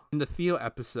well. In the Theo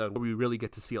episode, where we really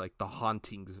get to see like the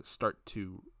hauntings start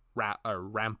to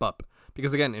ramp up,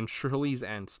 because again, in Shirley's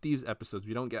and Steve's episodes,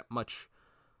 we don't get much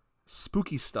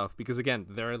spooky stuff, because again,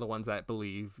 they're the ones that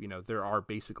believe there are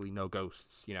basically no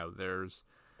ghosts. There's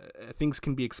things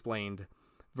can be explained,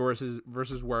 versus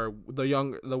where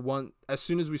as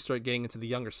soon as we start getting into the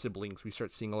younger siblings, we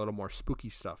start seeing a little more spooky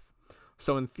stuff.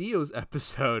 So in Theo's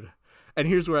episode, and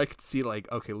here's where I could see like,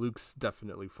 okay, Luke's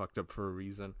definitely fucked up for a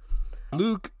reason.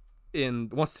 Luke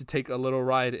wants to take a little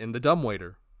ride in the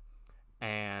dumbwaiter,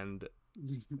 and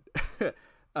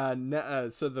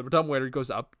so the dumbwaiter goes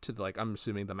up to I'm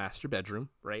assuming the master bedroom,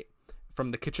 right?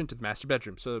 From the kitchen to the master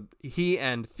bedroom. So he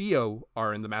and Theo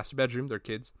are in the master bedroom, they're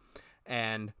kids,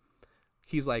 and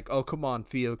he's like, "Oh, come on,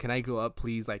 Theo, can I go up,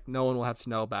 please? Like, no one will have to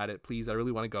know about it, please. I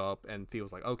really want to go up." And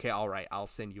Theo's like, "Okay, all right, I'll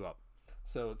send you up."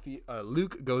 So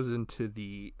Luke goes into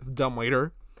the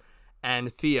dumbwaiter,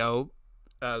 and Theo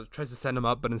tries to send him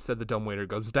up, but instead the dumbwaiter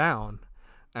goes down.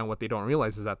 And what they don't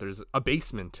realize is that there's a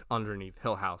basement underneath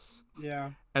Hill House.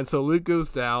 Yeah. And so Luke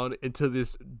goes down into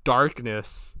this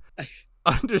darkness.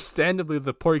 Understandably,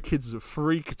 the poor kid's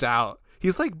freaked out.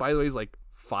 He's like, by the way, he's like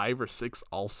 5 or 6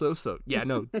 also. So yeah,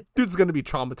 no, dude's going to be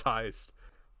traumatized.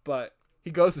 But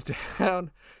he goes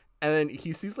down, and then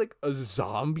he sees like a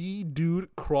zombie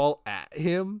dude crawl at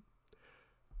him.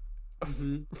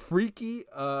 Mm-hmm. Freaky.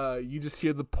 You just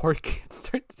hear the poor kid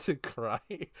start to cry.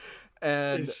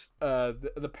 And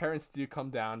the parents do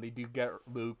come down. They do get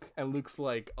Luke, and Luke's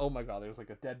like, "Oh my god, there's like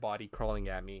a dead body crawling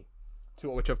at me." To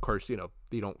which, of course,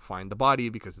 they don't find the body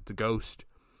because it's a ghost.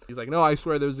 He's like, "No, I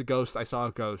swear there was a ghost. I saw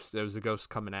a ghost. There was a ghost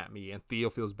coming at me." And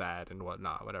Theo feels bad and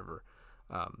whatnot, whatever.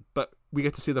 But we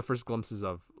get to see the first glimpses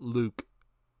of Luke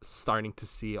starting to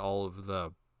see all of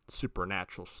the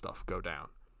supernatural stuff go down.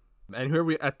 And here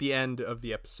we at the end of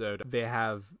the episode, they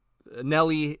have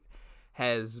Nellie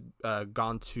has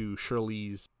gone to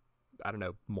Shirley's, I don't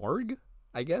know, morgue,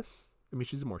 I guess. I mean,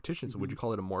 she's a mortician, so would you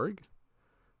call it a morgue?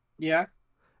 Yeah.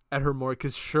 At her morgue,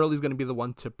 because Shirley's going to be the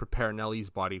one to prepare Nellie's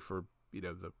body for,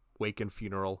 the wake and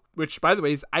funeral. Which, by the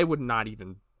way, I would not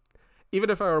even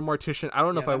if I were a mortician, I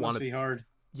don't know if I wanted. That must be hard.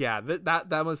 Yeah,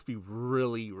 that must be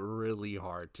really, really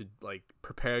hard to like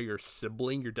prepare your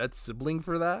dead sibling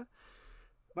for that.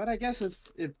 But I guess if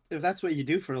that's what you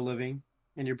do for a living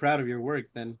and you're proud of your work,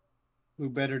 then who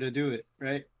better to do it,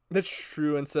 right? That's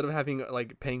true. Instead of having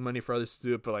like paying money for others to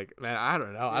do it, but like, man, I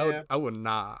don't know. Yeah. I would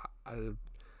not.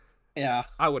 Yeah.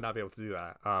 I would not be able to do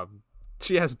that.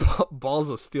 She has balls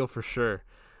of steel for sure.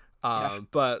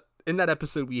 But in that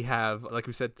episode, we have, like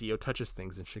we said, Theo touches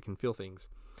things and she can feel things.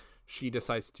 She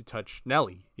decides to touch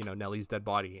Nellie, Nellie's dead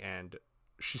body, and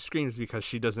she screams because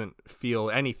she doesn't feel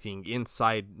anything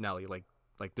inside Nellie. Like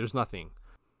there's nothing.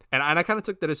 And I kind of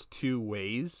took that as two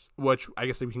ways, which I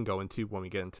guess we can go into when we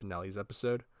get into Nellie's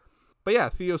episode. But yeah,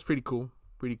 Theo's pretty cool.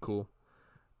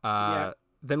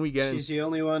 Then we get... She's the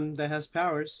only one that has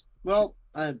powers. Well,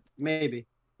 maybe.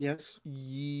 Yes?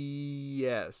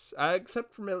 Yes.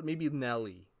 Except for maybe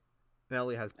Nellie.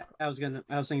 Nellie has... I was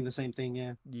thinking the same thing,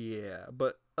 yeah. Yeah,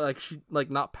 but she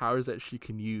not powers that she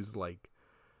can use like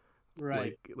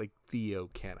Theo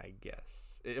can, I guess.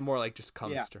 It more like just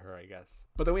comes to her, I guess.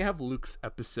 But then we have Luke's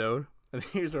episode, and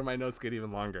here's where my notes get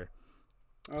even longer.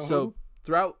 Uh-huh. So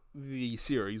throughout the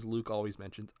series, Luke always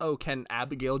mentions, "Oh, can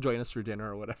Abigail join us for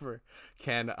dinner or whatever?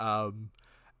 Can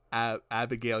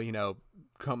Abigail,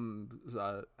 come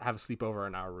have a sleepover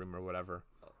in our room or whatever.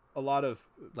 A lot of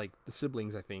like the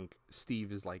siblings, I think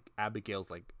Steve is like Abigail's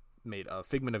like made a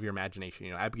figment of your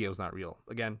imagination. Abigail's not real.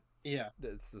 Again, Yeah.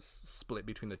 it's this split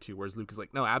between the two, whereas Luke is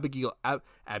like, no, Abigail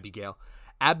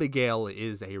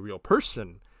is a real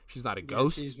person. She's not a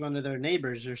ghost. She's one of their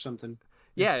neighbors or something.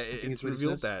 Yeah, it's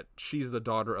revealed that she's the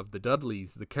daughter of the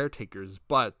Dudleys, the caretakers,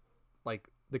 but like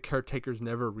the caretakers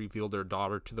never revealed their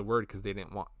daughter to the world because they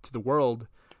didn't want to the world,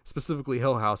 specifically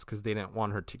Hill House, because they didn't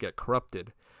want her to get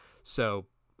corrupted. So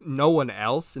no one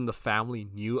else in the family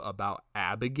knew about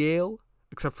Abigail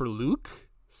except for Luke.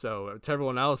 So to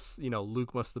everyone else,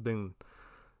 Luke must have been,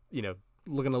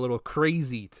 looking a little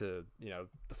crazy to,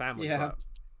 the family. Yeah.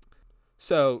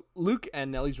 So Luke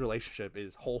and Nellie's relationship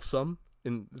is wholesome,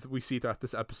 and we see throughout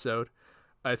this episode.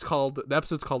 The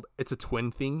episode's called "It's a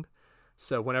Twin Thing."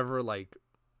 So whenever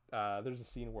there's a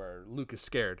scene where Luke is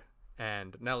scared,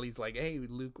 and Nellie's like, "Hey,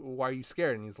 Luke, why are you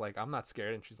scared?" And he's like, "I'm not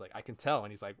scared." And she's like, "I can tell."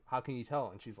 And he's like, "How can you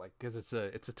tell?" And she's like, "Because it's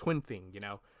a twin thing,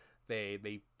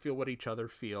 They feel what each other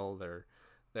feel. They're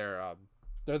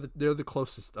the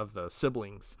closest of the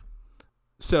siblings."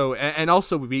 So and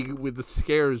also with the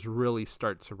scares really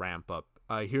start to ramp up.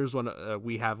 Here's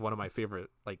we have one of my favorite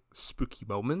spooky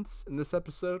moments in this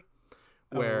episode,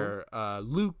 where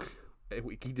Luke,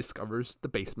 he discovers the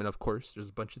basement. Of course, there's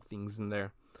a bunch of things in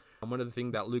there. And one of the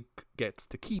things that Luke gets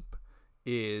to keep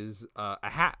is a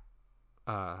hat.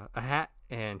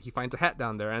 And he finds a hat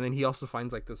down there, and then he also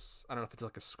finds this, I don't know if it's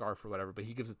like a scarf or whatever, but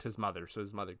he gives it to his mother so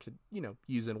his mother could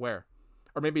use and wear,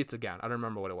 or maybe it's a gown. I don't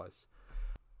remember what it was.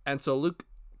 And so Luke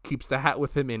keeps the hat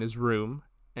with him in his room,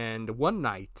 and one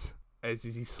night as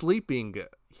he's sleeping,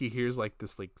 he hears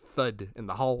this thud in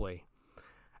the hallway,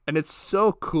 and it's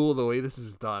so cool the way this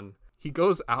is done. He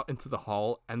goes out into the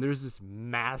hall, and there's this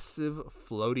massive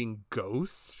floating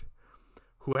ghost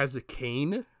who has a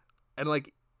cane, and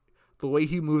the way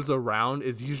he moves around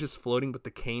is he's just floating, but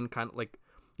the cane kind of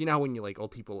how when you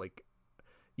old people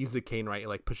use the cane, right?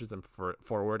 It pushes them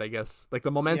forward, I guess.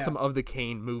 The momentum of the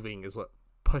cane moving is what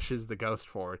pushes the ghost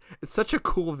forward. It's such a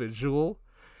cool visual,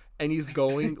 and he's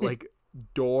going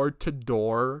door to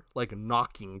door,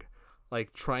 knocking,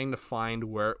 trying to find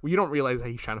where. You don't realize that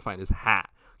he's trying to find his hat.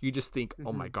 You just think,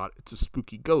 oh my god, it's a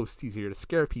spooky ghost. He's here to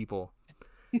scare people.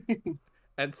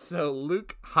 And so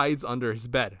Luke hides under his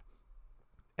bed.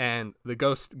 And the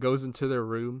ghost goes into their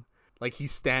room.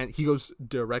 He goes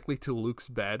directly to Luke's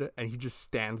bed, and he just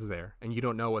stands there, and you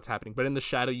don't know what's happening. But in the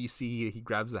shadow, you see he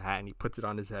grabs the hat and he puts it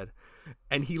on his head,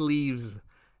 and he leaves.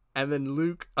 And then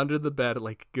Luke under the bed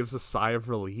gives a sigh of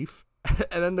relief,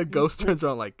 and then the ghost turns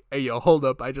around "Hey, yo, hold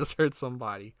up! I just heard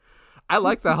somebody." I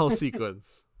like that whole sequence.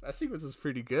 That sequence is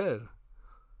pretty good.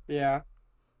 Yeah,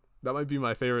 that might be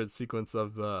my favorite sequence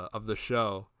of the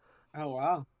show. Oh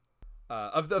wow.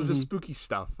 Of the spooky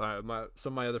stuff. Some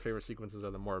of my other favorite sequences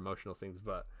are the more emotional things,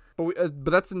 but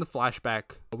that's in the flashback.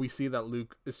 We see that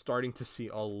Luke is starting to see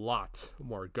a lot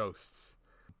more ghosts.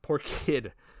 Poor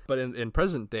kid. But in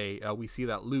present day, we see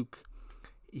that Luke,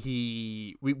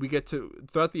 we get to,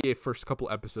 throughout the first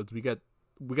couple episodes, we get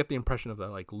the impression of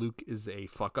that Luke is a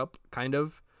fuck up kind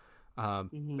of,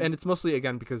 and it's mostly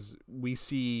again because we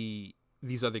see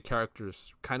these other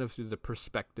characters kind of through the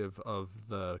perspective of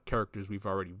the characters we've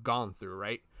already gone through,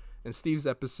 right? In Steve's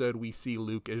episode, we see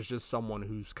Luke as just someone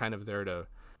who's kind of there to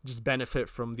just benefit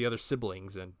from the other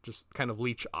siblings and just kind of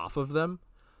leech off of them.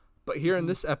 But here in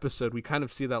this episode, we kind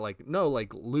of see that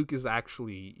Luke is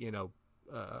actually,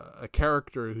 a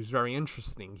character who's very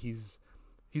interesting. He's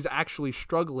actually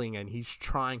struggling, and he's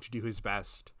trying to do his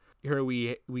best. Here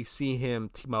we see him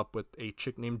team up with a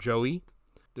chick named Joey.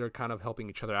 They're kind of helping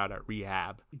each other out at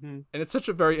rehab. And it's such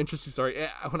a very interesting story.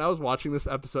 When I was watching this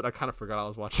episode, I kind of forgot I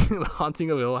was watching The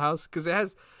Haunting of Hill House, because it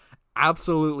has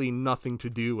absolutely nothing to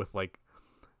do with the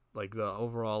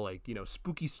overall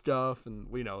spooky stuff and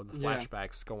the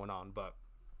flashbacks going on. But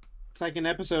it's like an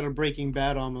episode of Breaking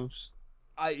Bad almost.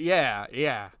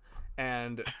 Yeah.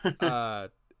 And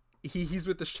he's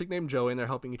with this chick named Joey, and they're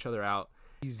helping each other out.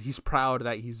 He's proud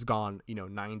that he's gone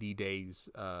 90 days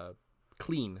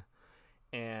clean.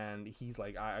 And he's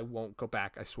like, I won't go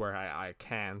back. I swear I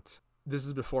can't. This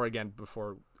is before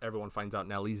everyone finds out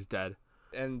Nellie's dead.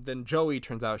 And then Joey,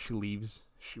 turns out she leaves.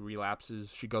 She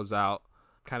relapses. She goes out,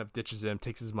 kind of ditches him,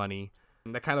 takes his money.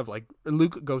 And that kind of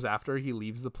Luke goes after her. He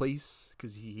leaves the place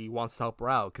because he wants to help her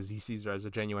out because he sees her as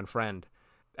a genuine friend.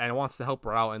 And wants to help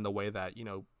her out in the way that,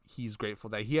 he's grateful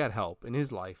that he had help in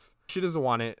his life. She doesn't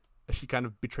want it. She kind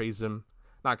of betrays him.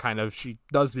 Not kind of, she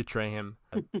does betray him.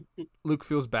 Luke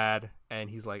feels bad, and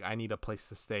he's like, I need a place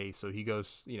to stay. So he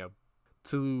goes,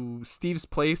 to Steve's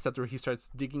place. That's where he starts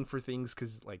digging for things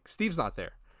because like Steve's not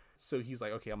there. So he's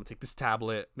like, okay, I'm gonna take this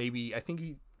tablet. Maybe I think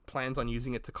he plans on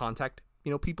using it to contact,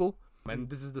 people. And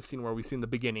this is the scene where we see in the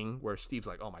beginning where Steve's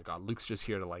like, oh my god, Luke's just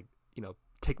here to like,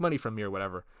 take money from me or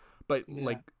whatever. But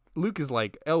like Luke is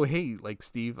like, oh hey, like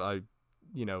Steve,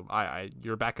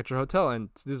 you're back at your hotel, and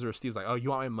this is where Steve's like, oh, you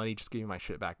want my money? Just give me my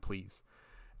shit back, please.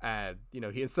 And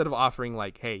he, instead of offering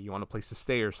like, hey, you want a place to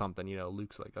stay or something,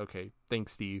 Luke's like, okay,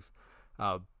 thanks, Steve.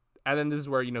 And then this is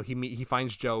where he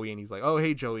finds Joey, and he's like, oh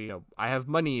hey Joey, I have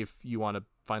money if you want to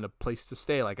find a place to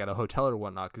stay, like at a hotel or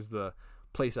whatnot, because the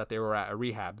place that they were at, a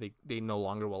rehab, they no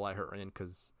longer will let her in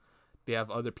because they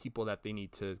have other people that they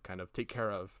need to kind of take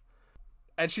care of.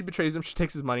 And she betrays him. She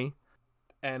takes his money,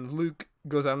 and Luke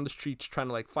goes out on the streets trying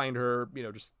to like find her,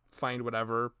 just find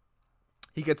whatever.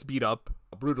 He gets beat up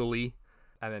brutally,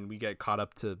 and then we get caught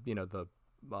up to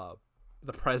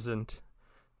the present,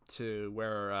 to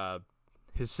where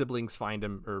his siblings find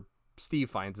him, or Steve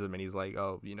finds him, and he's like,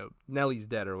 oh, Nellie's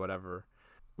dead or whatever.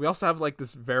 We also have like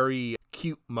this very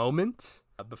cute moment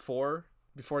before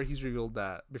it's revealed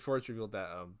that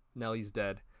Nellie's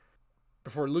dead.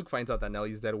 Before Luke finds out that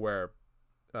Nellie's dead, where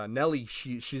Nellie,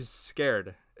 she's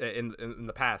scared in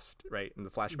the past, right? In the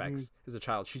flashbacks, as a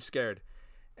child, she's scared,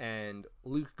 and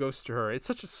Luke goes to her. It's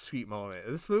such a sweet moment.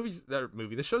 This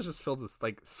show's just filled with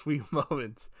like sweet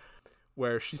moments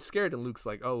where she's scared, and Luke's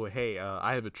like, oh hey,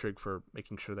 I have a trick for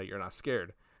making sure that you're not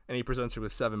scared. And he presents her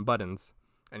with 7 buttons,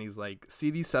 and he's like, see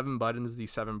these 7 buttons?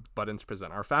 These 7 buttons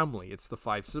present our family. It's the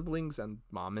 5 siblings and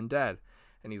mom and dad.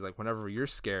 And he's like, whenever you're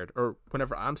scared, or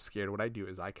whenever I'm scared, what I do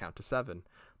is I count to 7.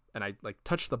 And I like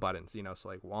touch the buttons, so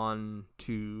like 1,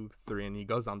 2, 3, and he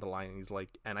goes down the line, and he's like,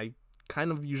 and I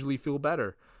kind of usually feel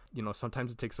better.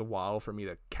 Sometimes it takes a while for me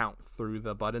to count through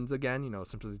the buttons again.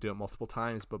 Sometimes I do it multiple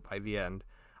times, but by the end,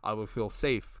 I will feel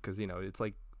safe because it's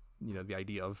like, the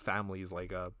idea of family is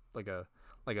like a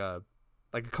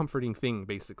comforting thing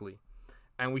basically.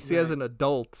 And we see as an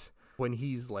adult, when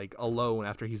he's like alone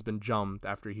after he's been jumped,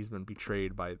 after he's been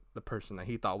betrayed by the person that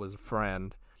he thought was a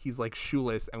friend. He's like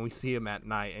shoeless, and we see him at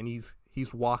night, and he's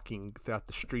walking throughout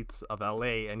the streets of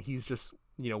LA, and he's just,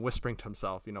 whispering to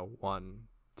himself, 1,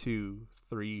 2,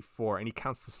 3, 4, and he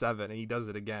counts to 7, and he does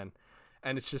it again.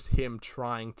 And it's just him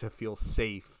trying to feel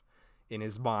safe in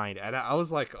his mind. And I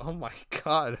was like, oh my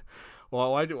god,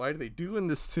 well, why are they doing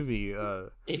this to me? I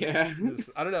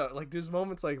don't know, like there's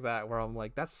moments like that where I'm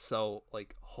like, that's so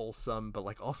like wholesome, but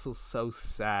like also so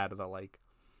sad that like,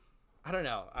 I don't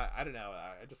know. I don't know.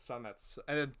 I just found that,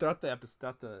 and then throughout the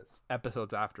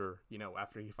episodes after,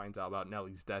 after he finds out about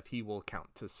Nellie's death, he will count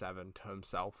to 7 to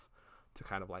himself to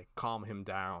kind of like calm him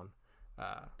down,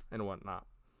 and whatnot.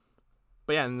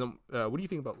 But yeah, and what do you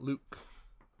think about Luke?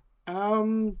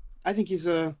 I think he's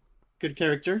a good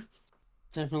character.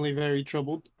 Definitely very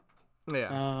troubled.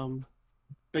 Yeah.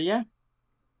 But yeah,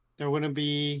 there wouldn't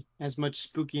be as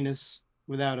much spookiness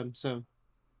without him. So.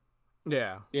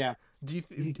 Yeah. Yeah. Do you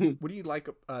what do you like?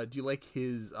 Do you like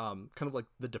his kind of like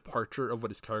the departure of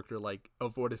what his character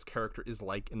is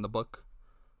like in the book?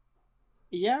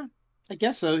 Yeah, I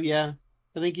guess so. Yeah,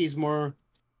 I think he's more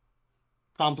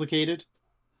complicated.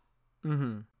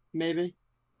 Maybe.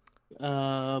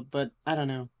 But I don't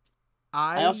know.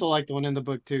 I also like the one in the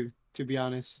book too, to be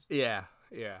honest. Yeah.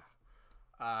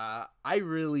 I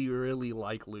really, really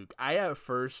like Luke. I at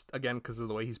first, again, because of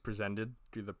the way he's presented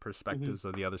through the perspectives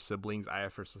of the other siblings, I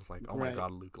at first was like, oh my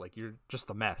god, Luke, like you're just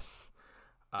a mess.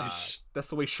 That's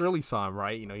the way Shirley saw him,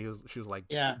 right? She was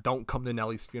like, don't come to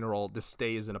Nellie's funeral. This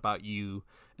day isn't about you.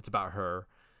 It's about her.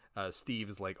 Steve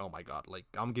is like, oh my god, like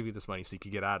I'm gonna give you this money so you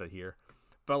can get out of here.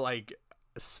 But like,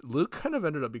 Luke kind of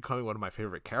ended up becoming one of my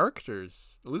favorite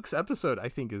characters. Luke's episode,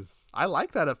 I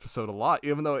like that episode a lot,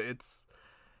 even though it's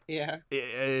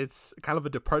kind of a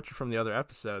departure from the other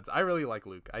episodes. I really like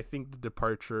Luke. I think the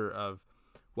departure of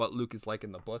what Luke is like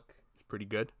in the book is pretty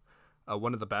good.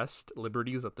 One of the best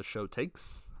liberties that the show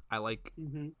takes. I like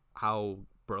how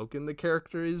broken the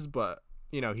character is, but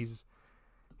he's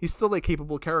still a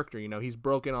capable character. He's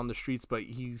broken on the streets, but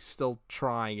he's still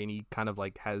trying, and he kind of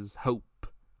like has hope,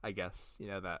 I guess,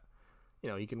 that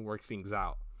he can work things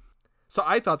out. So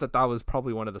I thought that was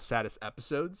probably one of the saddest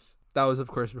episodes. That was, of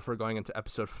course, before going into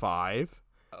episode 5,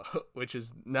 which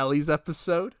is Nellie's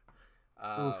episode.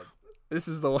 This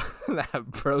is the one that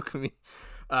broke me.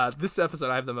 This episode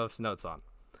I have the most notes on.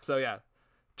 So yeah,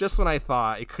 just when I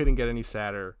thought it couldn't get any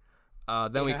sadder,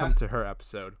 then we come to her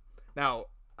episode. Now,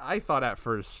 I thought at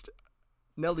first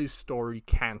Nellie's story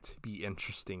can't be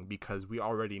interesting because we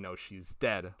already know she's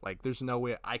dead. Like, there's no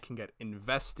way I can get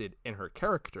invested in her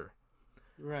character.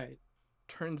 Right.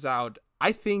 Turns out,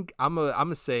 I think I'm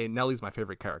gonna say Nellie's my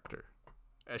favorite character.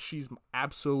 she's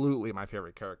absolutely my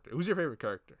favorite character. Who's your favorite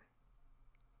character?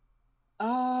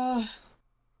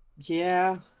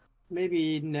 Yeah,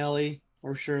 maybe Nelly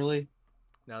or Shirley.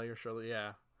 Nelly or Shirley?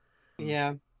 Yeah.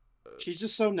 Yeah, she's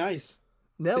just so nice.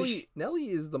 Nelly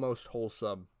is the most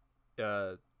wholesome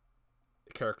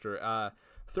character.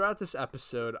 Throughout this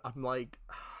episode, I'm like,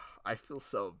 I feel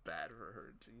so bad for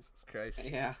her. Jesus Christ.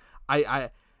 Yeah.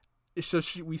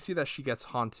 We see that she gets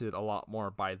haunted a lot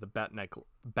more by the bent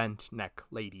neck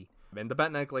lady. And the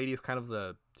bent neck lady is kind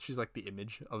of she's like the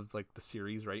image of like the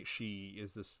series, right? She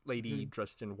is this lady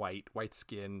dressed in white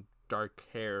skin, dark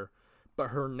hair, but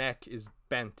her neck is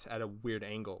bent at a weird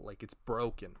angle, like it's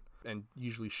broken. And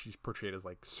usually she's portrayed as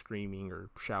like screaming or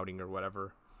shouting or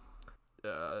whatever.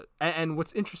 And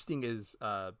what's interesting is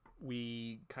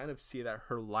we kind of see that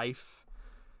her life,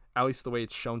 at least the way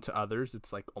it's shown to others,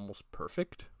 it's like almost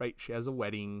perfect, right? She has a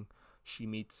wedding. She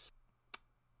meets,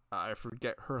 I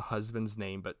forget her husband's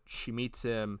name, but she meets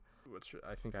him.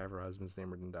 I think I have her husband's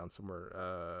name written down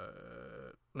somewhere.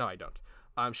 No, I don't.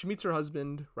 She meets her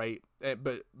husband, right?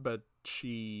 But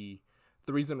the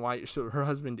reason why, so her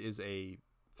husband is a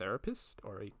therapist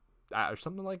or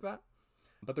something like that.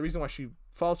 But the reason why she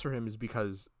falls for him is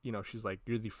because, she's like,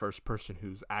 you're the first person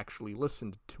who's actually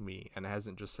listened to me and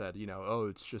hasn't just said, oh,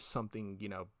 it's just something,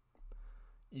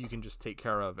 you can just take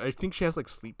care of. I think she has like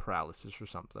sleep paralysis or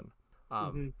something.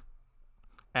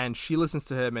 And she listens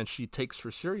to him and she takes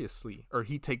her seriously, or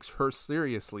he takes her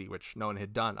seriously, which no one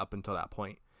had done up until that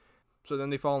point. So then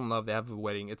they fall in love. They have a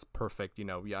wedding. It's perfect,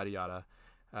 yada, yada.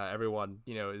 Everyone,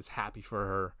 is happy for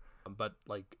her. But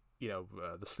like,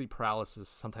 the sleep paralysis,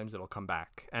 sometimes it'll come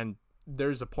back. And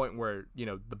there's a point where,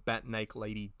 the bent neck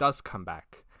lady does come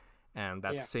back. And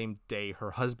that same day,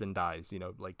 her husband dies,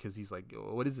 like, because he's like,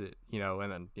 what is it?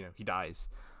 And then, he dies.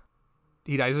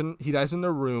 He dies in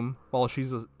their room while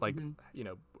she's like,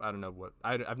 I don't know what,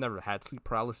 I've never had sleep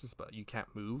paralysis, but you can't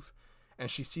move. And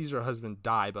she sees her husband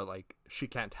die, but like, she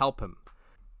can't help him.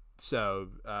 So,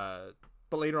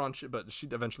 but later on, she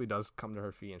eventually does come to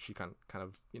her feet, and she kind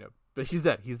of, but he's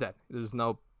dead. There's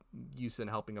no use in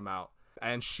helping him out.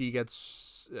 And she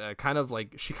gets kind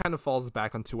of falls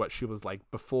back onto what she was like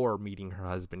before meeting her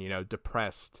husband,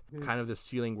 depressed, kind of this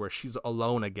feeling where she's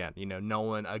alone again. No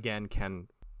one again can,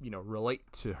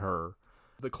 relate to her.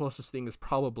 The closest thing is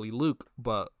probably Luke,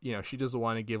 but, she doesn't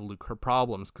want to give Luke her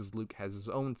problems because Luke has his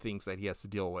own things that he has to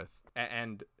deal with.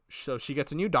 And so she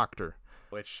gets a new doctor,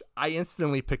 which I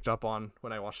instantly picked up on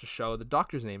when I watched the show. The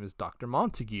doctor's name is Dr.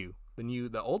 Montague,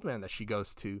 the old man that she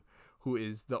goes to, who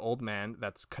is the old man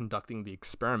that's conducting the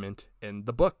experiment in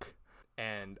the book.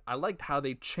 And I liked how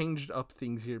they changed up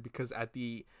things here because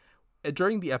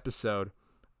during the episode,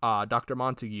 Dr.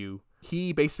 Montague,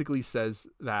 he basically says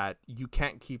that you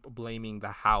can't keep blaming the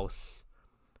house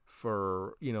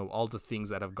for, all the things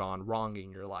that have gone wrong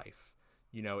in your life.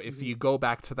 If you go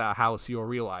back to that house, you'll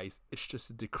realize it's just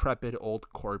a decrepit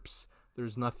old corpse.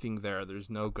 There's nothing there. There's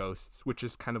no ghosts, which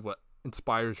is kind of what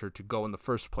inspires her to go in the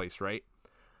first place, right?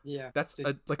 Yeah. That's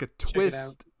like a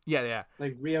twist. Yeah.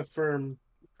 Like reaffirm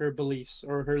her beliefs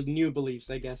or her new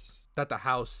beliefs, I guess. That the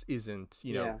house isn't,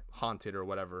 haunted or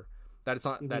whatever. That it's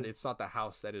not that it's not the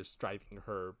house that is driving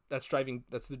her. That's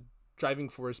the driving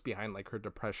force behind like her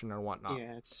depression or whatnot.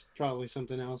 Yeah, it's probably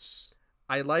something else.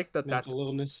 I like that. Mental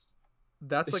illness.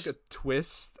 That's like a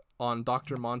twist on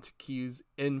Dr. Montague's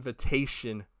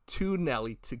invitation to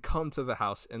Nelly to come to the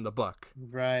house in the book.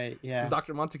 Right, yeah. Because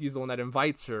Dr. Montague's the one that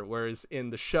invites her, whereas in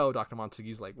the show, Dr.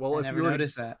 Montague's like, well, I never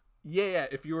noticed that. Yeah,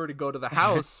 if you were to go to the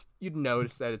house, you'd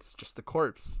notice that it's just a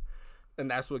corpse. And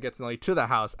that's what gets Nelly to the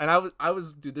house. And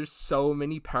dude, there's so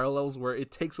many parallels where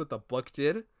it takes what the book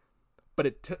did, but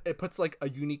it puts like a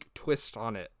unique twist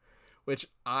on it, which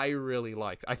I really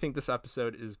liked. I think this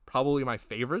episode is probably my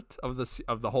favorite of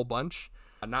the whole bunch.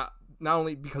 Not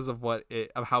only because of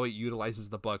how it utilizes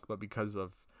the book, but because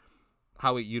of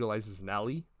how it utilizes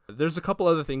Nelly. There's a couple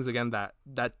other things again that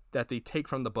they take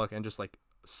from the book and just like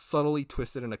subtly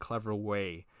twist it in a clever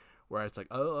way, where it's like,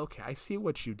 oh, okay, I see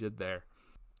what you did there.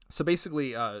 So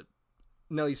basically,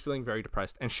 Nelly's feeling very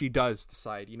depressed, and she does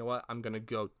decide, you know what, I'm gonna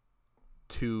go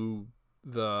to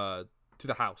the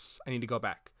house. I need to go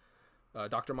back.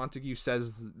 Dr. Montague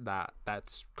says that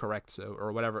that's correct,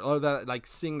 or whatever. Or that, like,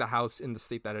 seeing the house in the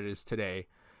state that it is today,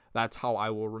 that's how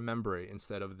I will remember it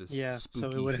instead of this spooky so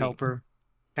it would thing. help her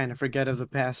kind of forget of the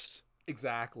past.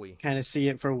 Exactly. Kind of see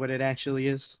it for what it actually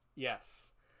is.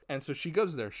 Yes. And so she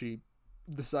goes there. She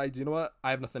decides, you know what,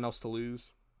 I have nothing else to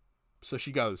lose. So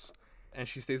she goes. And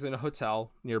she stays in a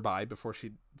hotel nearby before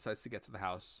she decides to get to the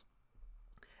house.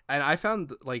 And I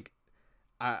found, like,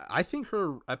 I think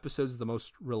her episode is the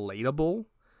most relatable.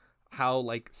 how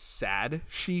like sad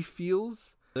she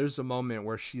feels. There's a moment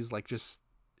where she's like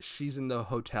she's in the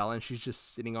hotel and she's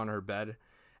just sitting on her bed,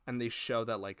 and they show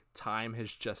that like time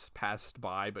has just passed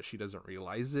by but she doesn't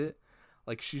realize it.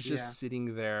 Like she's just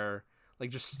sitting there like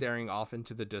just staring off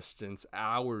into the distance.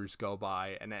 Hours go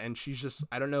by, and she's just,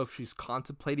 I don't know if she's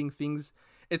contemplating things.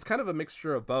 It's kind of a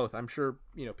mixture of both. I'm sure,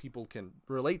 people can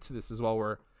relate to this as well,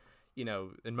 where,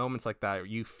 in moments like that,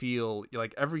 you feel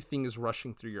like everything is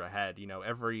rushing through your head,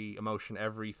 every emotion,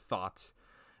 every thought,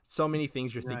 so many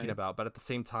things you're thinking about, but at the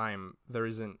same time, there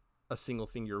isn't a single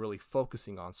thing you're really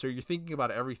focusing on. So you're thinking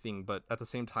about everything, but at the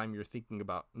same time, you're thinking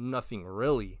about nothing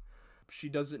really. She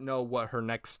doesn't know what her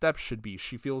next step should be.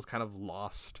 She feels kind of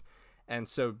lost. And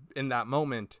so in that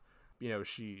moment,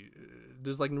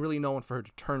 there's like really no one for her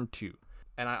to turn to.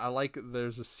 And I like,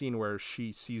 there's a scene where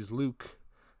she sees Luke.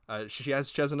 She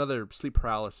has another sleep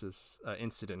paralysis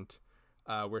incident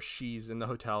where she's in the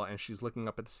hotel and she's looking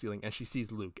up at the ceiling and she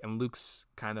sees Luke, and Luke's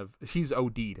he's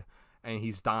OD'd and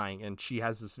he's dying, and she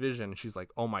has this vision. She's like,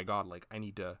 oh my God, like I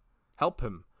need to help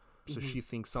him. So she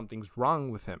thinks something's wrong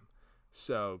with him.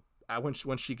 So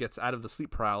when she gets out of the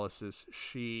sleep paralysis,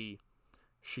 she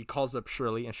calls up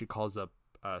Shirley and she calls up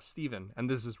Steven. And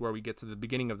this is where we get to the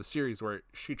beginning of the series, where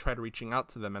she tried reaching out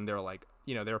to them and they're like,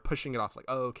 they were pushing it off like,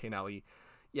 oh, okay, Nelly.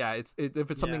 Yeah, if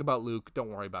it's something about Luke, don't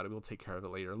worry about it. We'll take care of it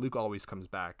later. Luke always comes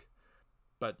back.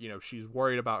 But, she's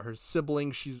worried about her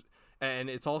siblings. And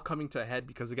it's all coming to a head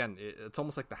because, again, it's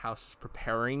almost like the house is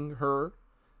preparing her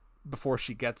before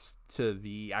she gets to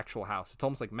the actual house. It's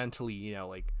almost like mentally,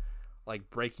 like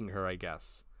breaking her, I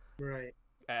guess. Right.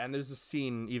 And there's a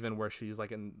scene even where she's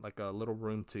like in like a little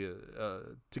room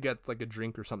to get like a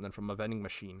drink or something from a vending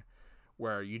machine,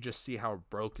 where you just see how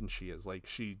broken she is. Like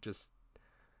she just,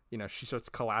 she starts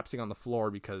collapsing on the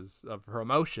floor because of her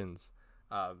emotions.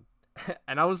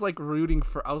 And I was like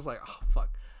I was like, oh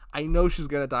fuck, I know she's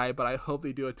gonna die, but I hope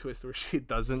they do a twist where she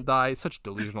doesn't die. It's such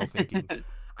delusional thinking.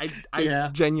 I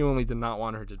genuinely did not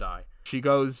want her to die. She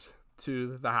goes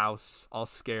to the house all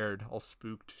scared, all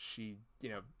spooked. She,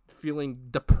 feeling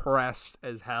depressed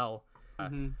as hell.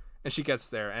 And she gets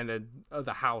there, and then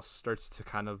the house starts to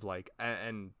kind of like,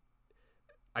 and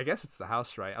I guess it's the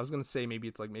house, right? I was going to say maybe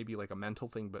it's like a mental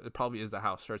thing, but it probably is the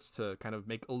house, starts to kind of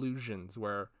make illusions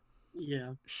where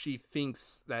she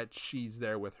thinks that she's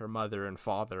there with her mother and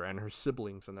father and her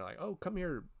siblings, and they're like, oh, come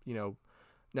here,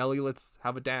 Nelly, let's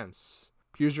have a dance.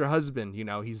 Here's your husband,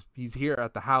 he's here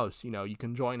at the house, you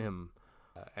can join him.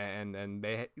 And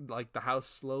they, like, the house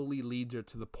slowly leads her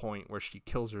to the point where she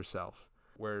kills herself,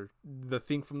 where the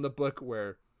thing from the book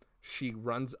where she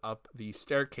runs up the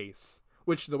staircase,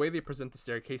 which the way they present the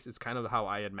staircase is kind of how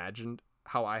I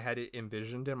had it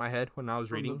envisioned in my head when I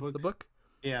was reading the book.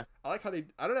 Yeah. I like how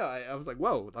I don't know, I was like,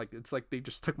 whoa, like, it's like they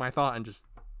just took my thought and just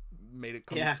made it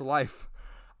come to life.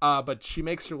 But she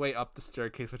makes her way up the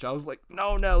staircase, which I was like,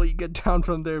 no, Nelly, get down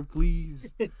from there,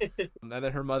 please. And then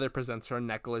her mother presents her a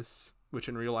necklace, which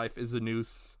in real life is a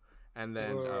noose. And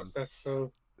then that's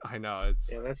so, I know,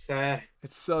 that's sad.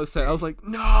 It's so sad. I was like,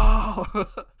 no.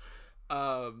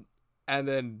 And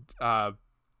then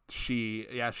she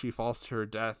falls to her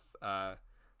death.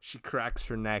 She cracks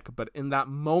her neck, but in that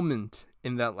moment,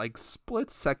 in that like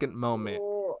split second moment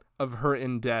of her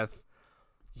in death,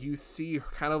 you see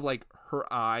kind of like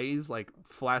her eyes like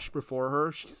flash before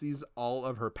her. She sees all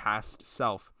of her past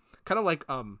self, kind of like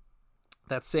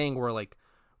that saying where like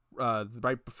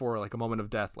right before like a moment of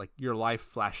death, like your life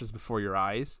flashes before your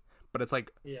eyes, but it's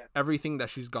like everything that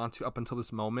she's gone to up until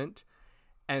this moment,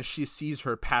 and she sees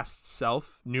her past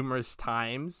self numerous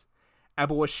times.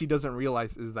 But what she doesn't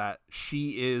realize is that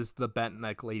she is the bent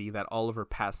neck lady that all of her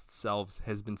past selves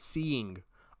has been seeing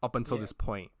up until this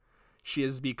point. She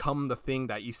has become the thing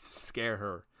that used to scare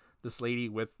her, this lady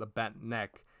with the bent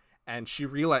neck. And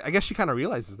I guess she kind of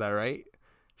realizes that, right?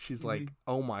 She's like,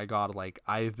 oh my God, like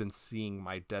I've been seeing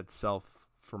my dead self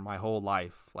for my whole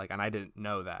life. Like, and I didn't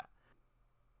know that.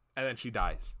 And then she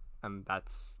dies. And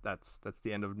that's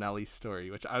the end of Nellie's story,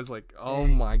 which I was like, oh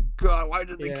my God, why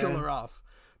did they kill her off?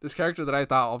 This character that I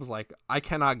thought I was like,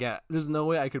 there's no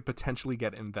way I could potentially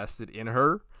get invested in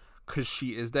her because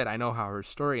she is dead. I know how her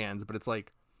story ends, but it's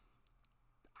like,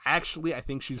 actually, I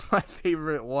think she's my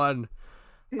favorite one.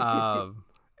 And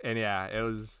yeah,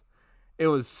 it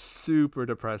was super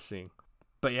depressing.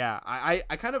 But yeah,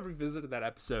 I kind of revisited that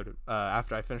episode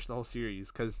after I finished the whole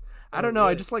series because I don't know,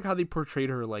 I just like how they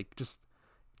portrayed her like just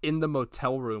in the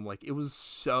motel room. Like it was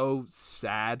so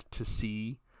sad to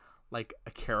see like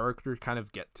a character kind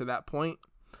of get to that point.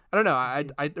 I don't know,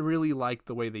 I really like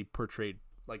the way they portrayed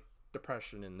like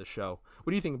depression in the show.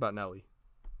 What do you think about Nellie?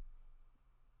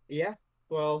 Yeah.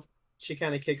 Well, she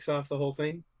kind of kicks off the whole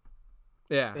thing.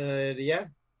 Yeah. But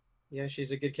yeah,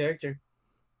 she's a good character.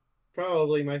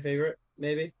 Probably my favorite,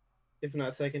 maybe, if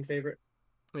not second favorite.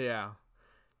 Yeah.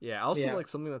 Yeah. Also, Yeah. like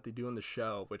something that they do in the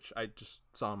show, which I just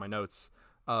saw in my notes.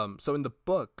 So in the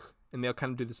book, and they'll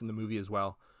kind of do this in the movie as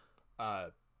well. Uh,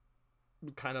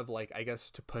 Kind of like I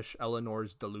guess to push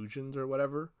Eleanor's delusions or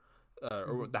whatever.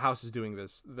 Or Hmm. the house is doing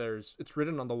this. It's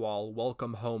written on the wall,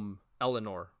 "Welcome home,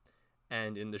 Eleanor."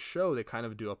 And in the show, they kind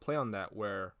of do a play on that,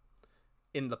 where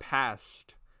in the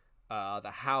past,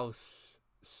 the house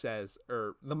says,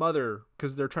 or the mother,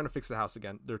 because they're trying to fix the house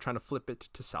again. They're trying to flip it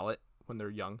to sell it when they're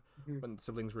young, Hmm. when the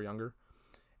siblings were younger.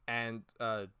 And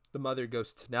the mother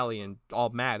goes to Nellie and all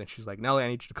mad, and she's like, "Nellie, I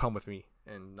need you to come with me."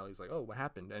 And Nellie's like, "Oh, what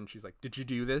happened?" And she's like, "Did you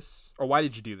do this? Or why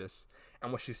did you do this?"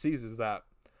 And what she sees is that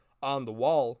on the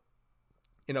wall,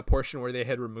 in a portion where they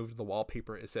had removed the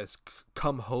wallpaper, it says,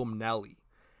 "Come home, Nellie."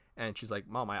 And she's like,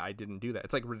 "Mom, I didn't do that."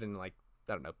 It's like written in like,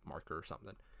 I don't know, marker or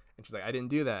something. And she's like, "I didn't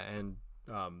do that." And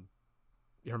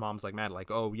her mom's like mad, like,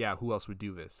 "Oh yeah, who else would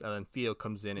do this?" And then Theo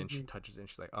comes in and she Hmm. touches it and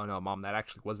she's like, "Oh no, Mom, that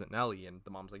actually wasn't Nellie." And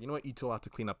the mom's like, "You know what? You two will have to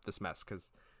clean up this mess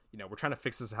because, we're trying to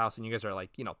fix this house and you guys are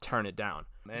like, turn it down."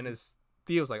 And as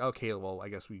Theo's like, "Okay, well, I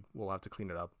guess we'll have to clean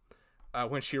it up."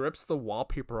 When she rips the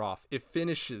wallpaper off, it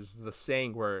finishes the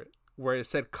saying where it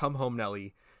said "Come home,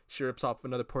 Nellie." She rips off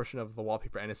another portion of the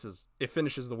wallpaper and it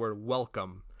finishes the word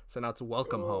 "welcome." So now it's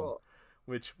 "welcome home," Oh,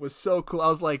 which was so cool. I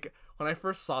was like, when I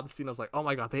first saw the scene, I was like, oh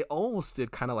my god, they almost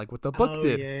did kind of like what the book oh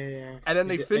did. yeah, yeah. And then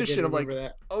they I finished did it. I'm remember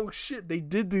like, that. oh shit, they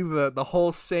did do the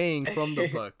whole saying from the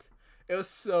book. It was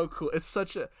so cool. It's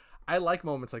such a I like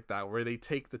moments like that where they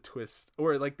take the twist,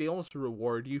 or like they almost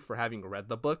reward you for having read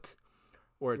the book,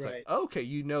 where it's like, Right.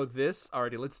 okay, this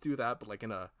already, let's do that, but like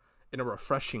in a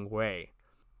refreshing way.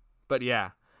 But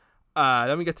yeah,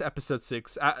 then we get to episode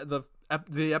 6.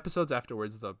 The episodes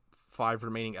afterwards, the 5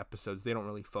 remaining episodes, they don't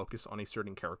really focus on a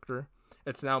certain character.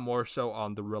 It's now more so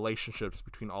on the relationships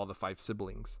between all the 5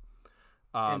 siblings.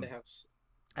 And the Um, house.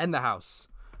 and the house.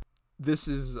 This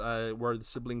is where the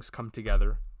siblings come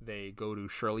together. They go to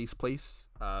Shirley's place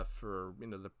for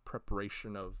the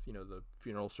preparation of the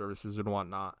funeral services and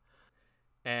whatnot.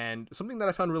 And something that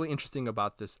I found really interesting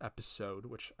about this episode,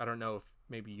 which I don't know if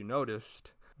maybe you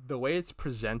noticed, the way it's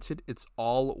presented, it's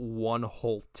all one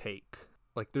whole take.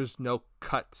 Like there's no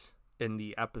cut in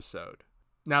the episode.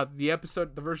 Now the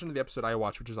version of the episode I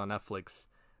watched, which is on Netflix,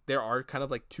 there are kind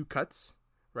of like 2 cuts,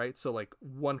 right? So like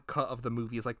one cut of the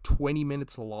movie is like 20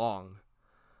 minutes long.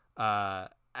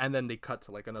 And then they cut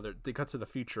to they cut to the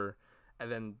future,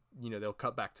 and then they'll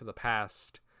cut back to the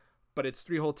past. But it's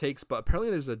 3 whole takes. But apparently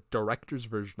there's a director's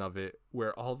version of it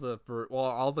where all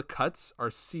the cuts are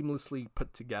seamlessly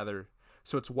put together,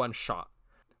 so it's one shot.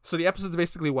 So the episode's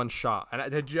basically one shot.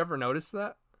 And did you ever notice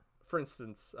that? For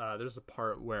instance, there's a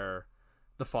part where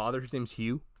the father, his name's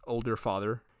Hugh, older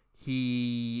father,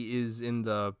 he's in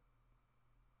the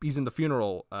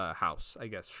funeral house, I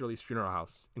guess, Shirley's funeral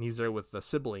house, and he's there with the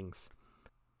siblings,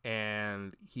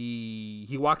 and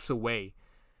he walks away,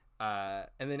 and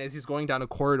then as he's going down a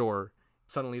corridor,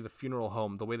 suddenly the funeral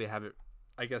home, the way they have it,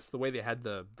 I guess the way they had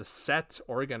the set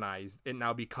organized, it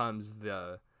now becomes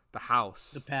the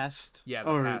house. The past. Yeah,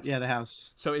 Or yeah, the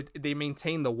house. So they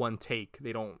maintain the one take.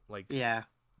 They don't Yeah.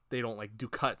 do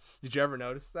cuts. Did you ever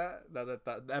notice that? That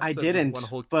I episode was didn't, one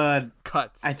whole but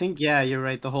cut. I think yeah, you're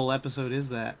right. The whole episode is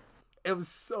that. It was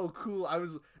so cool.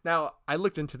 I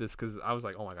looked into this because I was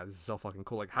like, oh my god, this is so fucking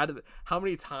cool. Like, how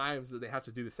many times did they have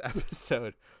to do this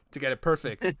episode to get it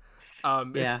perfect?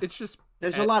 Yeah. It's just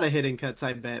There's a lot of hidden cuts,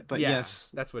 I bet. But yeah, yes,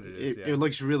 that's what it is. it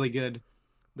looks really good.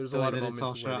 There's The a way lot of that it's all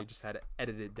moments where they shot. just had to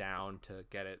edit it down to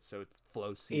get it so it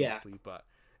flows Yeah. seamlessly, but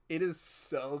it is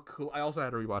so cool. I also had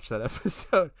to rewatch that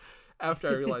episode after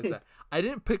I realized that. I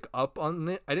didn't pick up on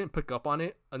it. I didn't pick up on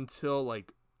it until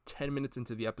like 10 minutes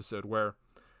into the episode, where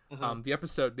the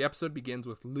episode begins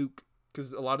with Luke,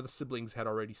 because a lot of the siblings had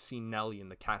already seen Nellie in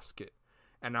the casket,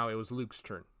 and now it was Luke's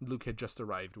turn. Luke had just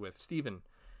arrived with Steven,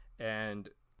 and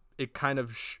it kind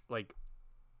of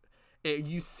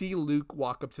you see Luke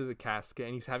walk up to the casket,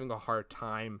 and he's having a hard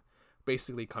time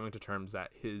basically coming to terms that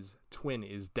his twin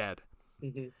is dead.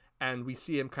 Hmm. And we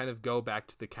see him kind of go back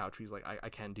to the couch. He's like, I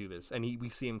can't do this. And we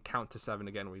see him count to 7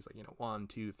 again, where he's like, 1,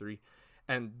 2, 3.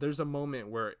 And there's a moment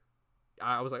where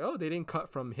I was like, oh, they didn't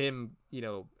cut from him,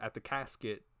 at the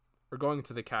casket, or going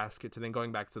to the casket, to then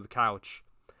going back to the couch.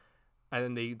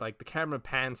 And then the camera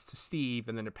pans to Steve,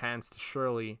 and then it pans to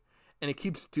Shirley. And it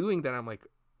keeps doing that. I'm like,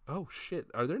 oh shit,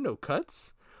 are there no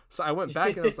cuts? So I went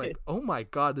back and I was like, oh my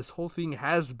god, this whole thing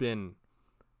has been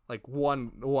like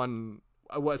one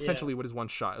essentially what is one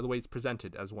shot, the way it's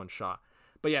presented as one shot.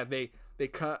 But yeah, they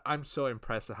I'm so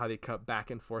impressed at how they cut back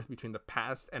and forth between the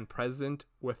past and present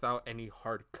without any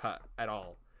hard cut at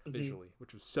all visually,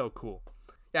 which was so cool.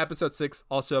 Yeah, episode 6,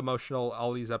 also emotional.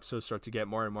 All these episodes start to get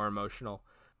more and more emotional.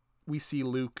 We see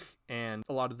Luke and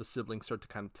a lot of the siblings start to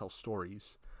kind of tell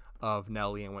stories of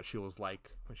Nellie and what she was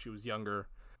like when she was younger.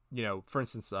 You know, for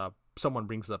instance, someone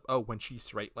brings up, when she used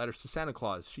to write letters to Santa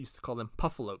Claus, she used to call them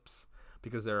puffalopes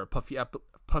because they're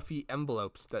puffy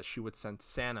envelopes that she would send to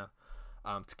Santa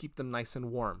to keep them nice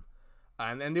and warm.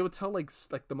 And they would tell like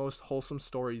the most wholesome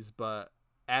stories, but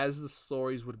as the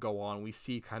stories would go on, we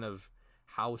see kind of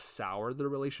how sour the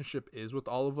relationship is with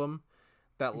all of them.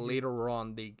 That later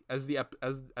on, as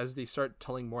they start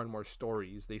telling more and more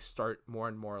stories, they start more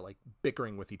and more like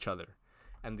bickering with each other,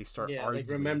 and they start arguing,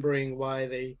 like remembering why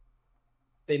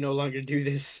they no longer do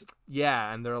this.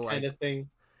 Yeah, and they're like kind of thing.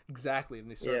 Exactly,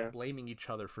 and they start blaming each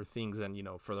other for things, and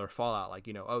for their fallout, like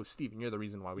oh, Steven, you're the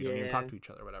reason why we don't even talk to each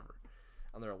other, or whatever.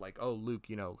 And they're like, oh, Luke,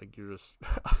 like you're just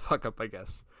a fuck up, I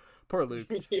guess. Poor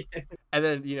Luke. And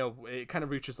then it kind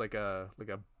of reaches like a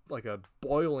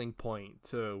boiling point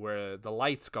to where the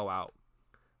lights go out,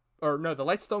 or no, the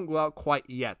lights don't go out quite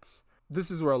yet.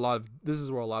 This is where a lot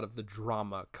of the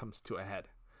drama comes to a head.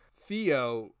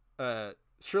 Theo,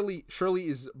 Shirley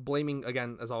is blaming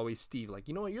again, as always, Steve. Like,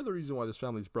 you know what? You're the reason why this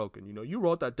family's broken. You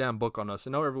wrote that damn book on us,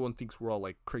 and now everyone thinks we're all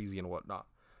like crazy and whatnot.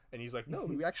 And he's like, no,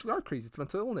 we actually are crazy. It's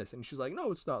mental illness. And she's like,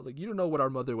 no, it's not. Like, you don't know what our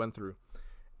mother went through.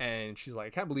 And she's like, I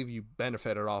can't believe you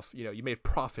benefited off, you made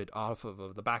profit off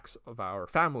of the backs of our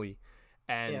family.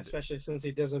 And especially since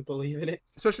he doesn't believe in it.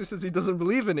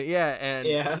 Yeah.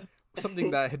 And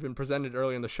something that had been presented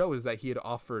earlier in the show is that he had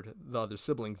offered the other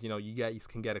siblings, you guys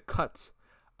can get a cut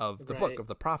of the book, of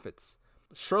the profits.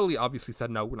 Shirley obviously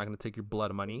said, no, we're not going to take your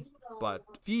blood money. But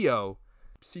Theo,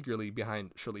 secretly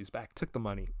behind Shirley's back, took the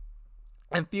money.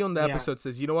 And Theo in the episode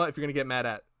says, you know what? If you're going to get mad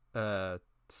at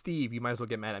Steve, you might as well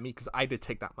get mad at me because I did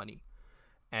take that money.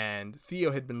 And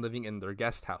Theo had been living in their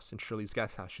guest house, in Shirley's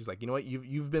guest house. She's like, you know what?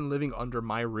 You've been living under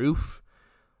my roof,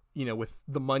 with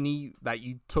the money that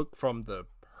you took from the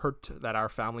hurt that our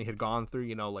family had gone through,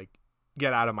 like,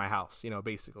 get out of my house,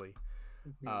 basically.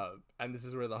 And this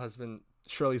is where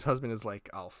Shirley's husband is like,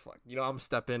 oh, fuck, I'm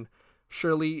stepping.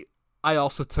 Shirley, I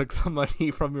also took the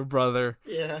money from your brother.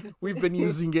 Yeah. We've been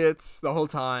using it the whole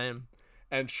time.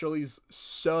 And Shirley's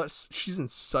she's in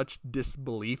such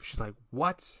disbelief. She's like,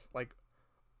 what? Like,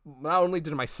 not only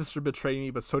did my sister betray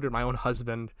me, but so did my own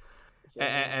husband. Yeah.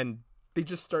 And they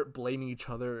just start blaming each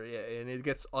other, and it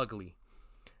gets ugly.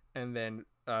 And then,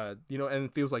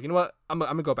 and Theo's like, you know what? I'm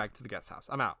gonna go back to the guest house.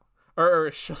 I'm out.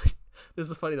 Or Shirley, this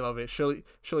is a funny moment.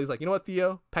 Shirley's like, you know what,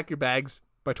 Theo? Pack your bags.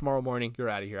 By tomorrow morning, you're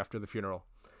out of here after the funeral.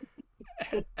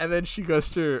 And then she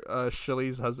goes to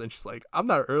Shirley's husband. She's like, I'm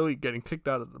not early getting kicked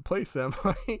out of the place, am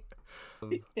I?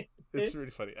 It's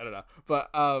really funny. I don't know. But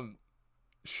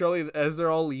Shirley, as they're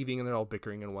all leaving and they're all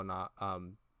bickering and whatnot,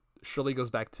 Shirley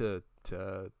goes back to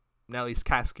Nellie's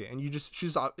casket. And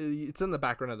it's in the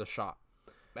background of the shot.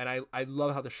 And I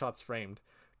love how the shot's framed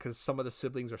because some of the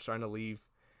siblings are starting to leave.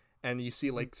 And you see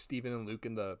like Steven and Luke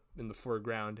in the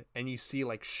foreground, and you see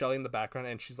like Shelly in the background,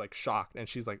 and she's like shocked, and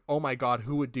she's like, "Oh my god,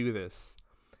 who would do this?"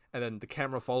 And then the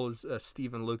camera follows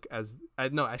Steve and Luke as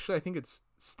no, actually I think it's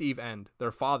Steve and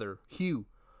their father Hugh,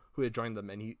 who had joined them,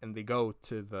 and they go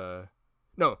to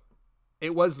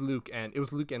it was Luke and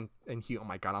Hugh. Oh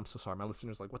my god, I'm so sorry, my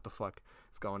listeners like, what the fuck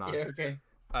is going on? Yeah, okay.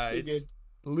 It's good.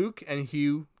 Luke and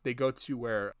Hugh. They go to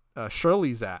where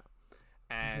Shirley's at,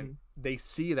 and they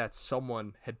see that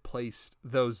someone had placed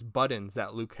those buttons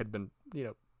that Luke had been,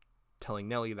 telling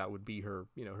Nellie that would be her,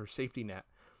 her safety net.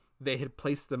 They had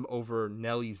placed them over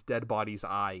Nellie's dead body's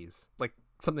eyes, like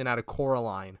something out of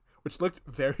Coraline, which looked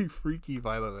very freaky,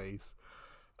 by the way.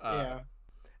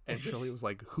 And Shirley was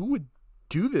like, "Who would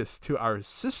do this to our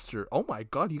sister? Oh my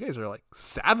god, you guys are like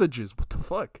savages! What the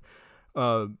fuck?"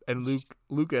 And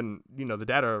Luke and the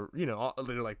dad are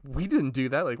they're like, we didn't do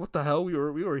that, like what the hell, we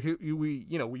were here,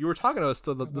 you were talking to us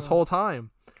this whole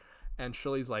time. And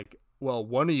Shirley's like, well,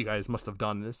 one of you guys must have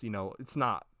done this, it's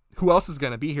not, who else is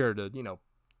gonna be here to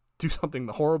do something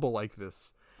horrible like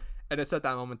this? And it's at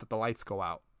that moment that the lights go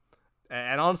out,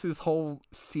 and honestly this whole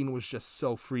scene was just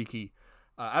so freaky.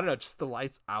 I don't know, just the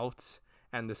lights out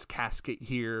and this casket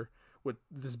here with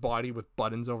this body with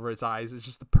buttons over its eyes. It's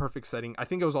just the perfect setting. I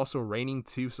think it was also raining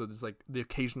too, so there's like the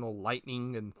occasional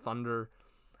lightning and thunder.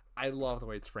 I love the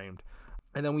way it's framed.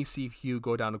 And then we see Hugh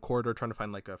go down a corridor trying to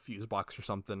find like a fuse box or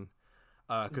something,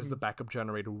 because the backup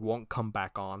generator won't come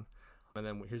back on. And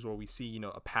then here's where we see,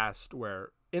 a past where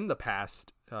in the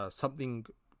past something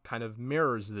kind of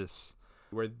mirrors this,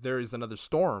 where there is another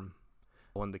storm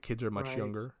when the kids are much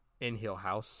younger. in Hill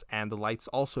House, and the lights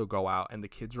also go out, and the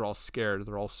kids are all scared.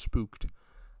 They're all spooked,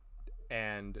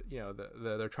 and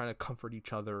they're trying to comfort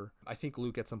each other. I think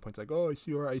Luke at some point's like, "Oh,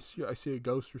 I see a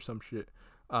ghost or some shit."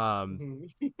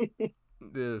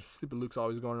 The stupid Luke's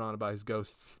always going on about his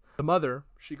ghosts. The mother,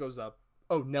 she goes up.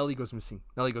 Oh, Nellie goes missing.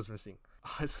 Oh,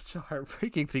 it's such a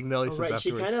heartbreaking thing Nellie says right.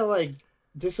 afterwards. She kind of like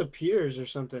disappears or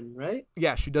something, right?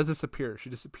 Yeah, she does disappear. She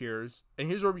disappears. And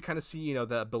here's where we kind of see,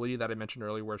 the ability that I mentioned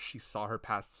earlier where she saw her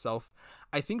past self.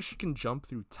 I think she can jump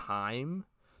through time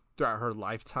throughout her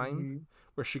lifetime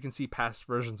where she can see past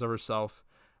versions of herself.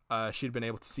 She'd been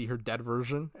able to see her dead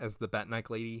version as the Bat-Neck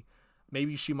lady.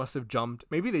 Maybe she must have jumped.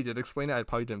 Maybe they did explain it. I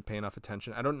probably didn't pay enough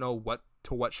attention. I don't know what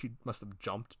she must have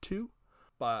jumped to,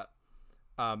 but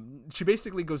she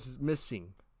basically goes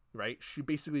missing, right? She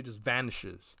basically just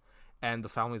vanishes. And the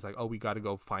family's like, oh, we got to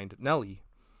go find Nellie.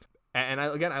 And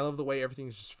I love the way everything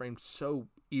is just framed so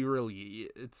eerily.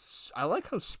 I like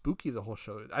how spooky the whole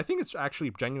show is. I think it's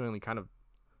actually genuinely kind of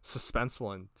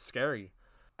suspenseful and scary.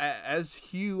 As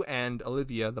Hugh and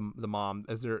Olivia, the mom,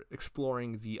 as they're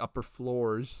exploring the upper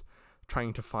floors,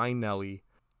 trying to find Nellie,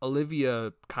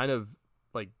 Olivia kind of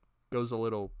like goes a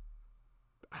little,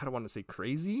 I don't want to say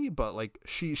crazy, but like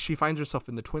she finds herself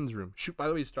in the twins' room. By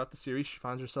the way, throughout the series, she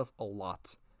finds herself a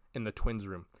lot in the twins'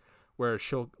 room, where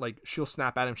she'll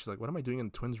snap at him. She's like, "What am I doing in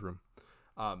the twins' room?"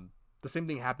 The same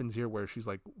thing happens here, where she's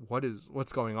like,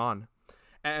 "What's going on?"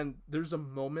 And there's a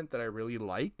moment that I really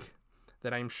like,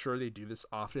 that I'm sure they do this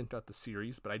often throughout the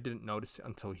series, but I didn't notice it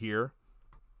until here.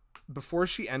 Before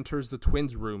she enters the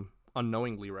twins' room,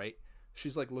 unknowingly, right?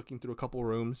 She's like looking through a couple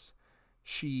rooms.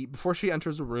 Before she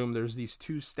enters the room, there's these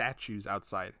two statues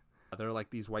outside. They're like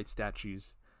these white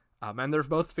statues, and they're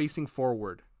both facing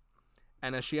forward.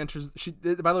 And as she enters,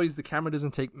 by the way, the camera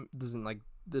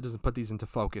doesn't put these into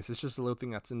focus. It's just a little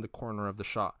thing that's in the corner of the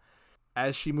shot.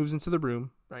 As she moves into the room,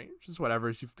 right, just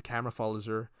whatever, the camera follows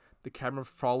her. The camera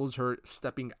follows her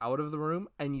stepping out of the room,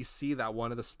 and you see that one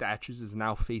of the statues is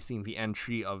now facing the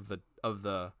entry of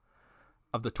the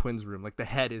twins' room. Like the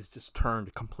head is just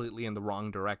turned completely in the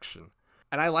wrong direction.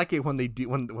 And I like it when they do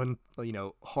when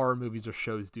horror movies or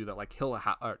shows do that, like Hell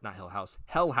House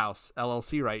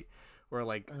LLC, right? Where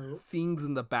like things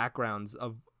in the backgrounds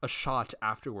of a shot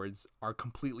afterwards are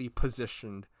completely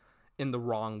positioned in the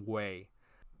wrong way.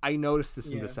 I noticed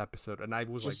this in this episode, and I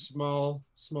was just small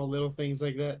little things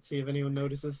like that. See if anyone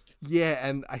notices. Yeah,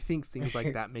 and I think things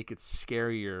like that make it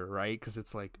scarier, right? Because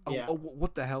it's like,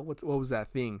 what the hell? What was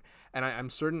that thing? And I'm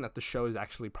certain that the show is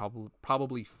actually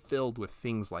probably filled with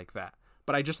things like that.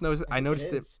 But I just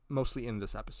noticed it mostly in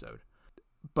this episode.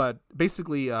 But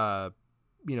basically,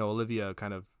 Olivia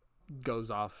kind of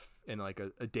goes off in like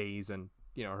a daze, and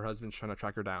her husband's trying to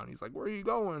track her down. He's like, "Where are you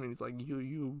going?" And he's like,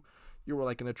 "You were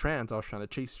like in a trance. I was trying to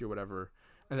chase you or whatever."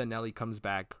 And then Nellie comes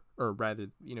back, or rather,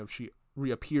 she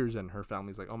reappears, and her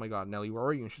family's like, "Oh my God, Nellie, where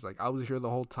are you?" And she's like, "I was here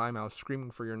the whole time. I was screaming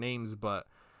for your names, but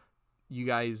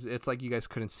it's like you guys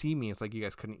couldn't see me. It's like you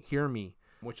guys couldn't hear me,"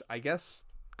 which I guess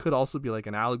could also be like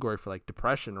an allegory for like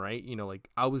depression, right? Like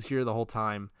I was here the whole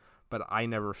time, but I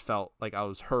never felt like I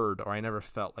was heard, or I never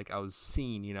felt like I was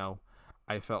seen.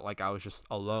 I felt like I was just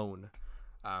alone,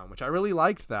 which I really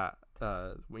liked that.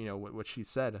 What she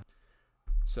said.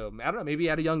 So I don't know, maybe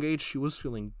at a young age she was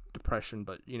feeling depression,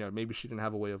 but maybe she didn't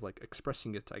have a way of like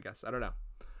expressing it, I guess. I don't know.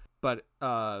 But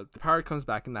the power comes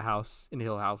back in the house, in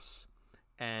Hill House,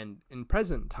 and in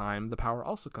present time the power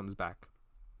also comes back.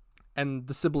 And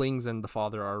the siblings and the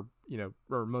father are,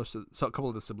 or a couple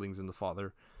of the siblings and the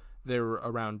father, they're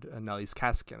around Nellie's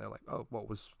casket, and they're like, "Oh,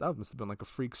 that must have been like a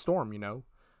freak storm, that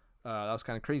was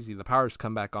kind of crazy." The powers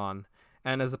come back on,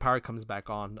 and as the power comes back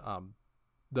on,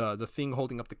 the thing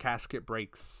holding up the casket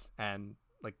breaks, and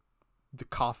like the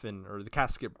coffin or the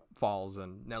casket falls,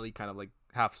 and Nellie kind of like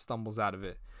half stumbles out of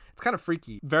it. It's kind of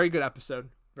freaky. Very good episode.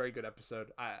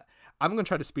 I'm gonna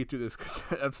try to speed through this because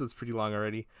the episode's pretty long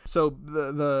already. So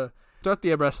throughout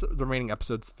the remaining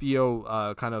episodes,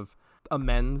 Theo kind of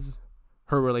amends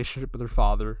her relationship with her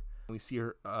father. We see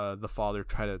her, the father,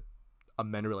 try to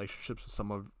amend relationships with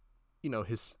some of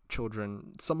his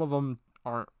children. Some of them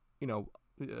aren't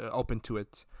open to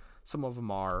it. Some of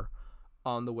them are.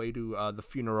 On the way to the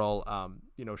funeral,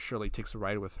 Shirley takes a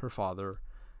ride with her father.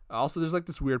 Also, there's like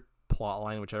this weird plot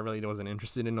line which I really wasn't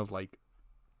interested in, of like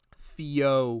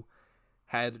Theo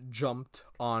had jumped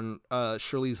on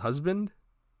Shirley's husband,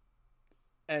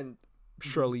 and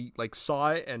Shirley like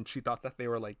saw it, and she thought that they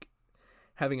were like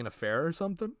having an affair or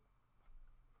something.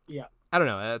 Yeah, I don't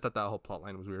know. I thought that whole plot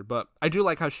line was weird, but I do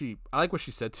like I like what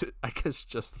she said to, I guess,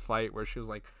 justify it, where she was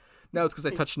like, "No, it's because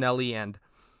I touched Nellie, and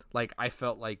like I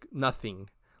felt like nothing.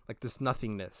 like this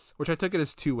nothingness, which I took it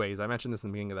as two ways. I mentioned this in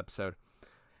the beginning of the episode.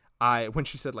 When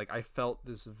she said, like, I felt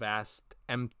this vast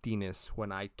emptiness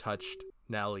when I touched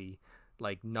Nelly,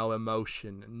 like no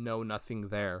emotion, no nothing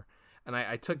there. And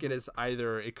I took it as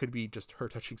either it could be just her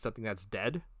touching something that's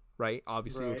dead, right?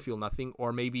 Obviously, it would feel nothing.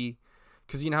 Or maybe,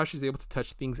 because you know how she's able to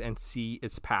touch things and see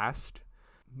its past?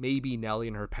 Maybe Nelly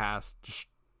in her past just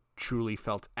truly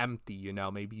felt empty, you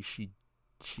know? Maybe she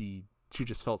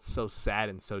just felt so sad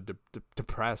and so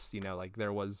depressed, you know? Like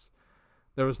there was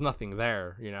nothing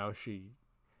there, you know?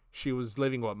 She was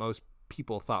living what most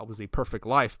people thought was a perfect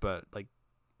life, but like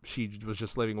she was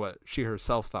just living what she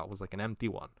herself thought was like an empty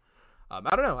one.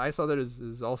 I don't know. I saw that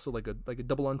as also like a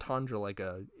double entendre. Like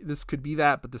this could be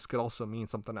that, but this could also mean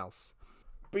something else.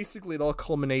 Basically, it all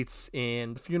culminates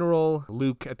in the funeral.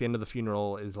 Luke, at the end of the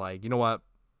funeral, is like, you know what?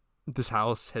 This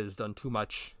house has done too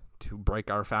much to break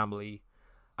our family.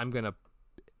 I'm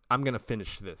gonna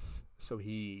finish this. So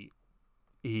he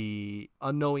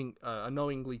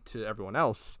unknowingly to everyone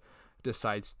else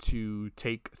decides to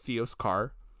take Theo's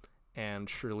car and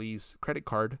Shirley's credit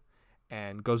card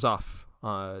and goes off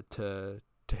to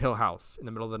Hill House in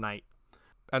the middle of the night.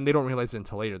 And they don't realize it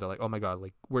until later. They're like, oh my god,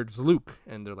 like, where's Luke?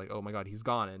 And they're like, oh my god, he's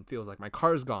gone. And Theo's like, my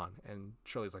car's gone. And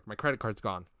Shirley's like, my credit card's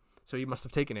gone. So he must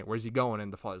have taken it. Where's he going?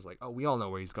 And the father's like, oh, we all know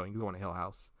where he's going. He's going to Hill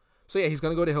House. So yeah, he's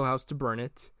going to go to Hill House to burn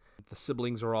it. The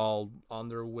siblings are all on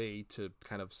their way to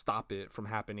kind of stop it from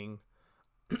happening.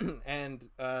 And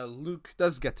Luke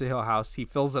does get to Hill House. He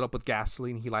fills it up with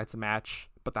gasoline. He lights a match,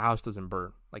 but the house doesn't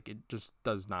burn. Like, it just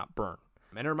does not burn.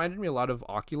 And it reminded me a lot of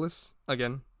Oculus.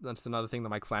 Again, that's another thing that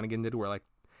Mike Flanagan did, where like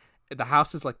the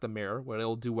house is like the mirror, where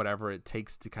it'll do whatever it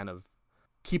takes to kind of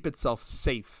keep itself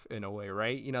safe in a way,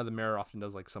 right? You know, the mirror often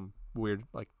does like some weird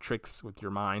like tricks with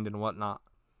your mind and whatnot.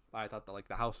 I thought that like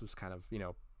the house was kind of, you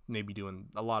know, maybe doing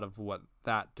a lot of what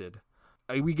that did.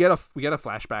 We get a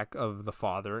flashback of the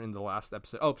father in the last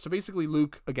episode. Oh, so basically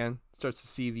Luke again starts to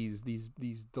see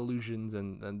these delusions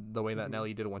and the way that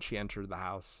Nelly did when she entered the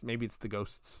house. Maybe it's the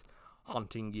ghosts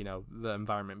haunting, you know, the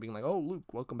environment, being like, "Oh,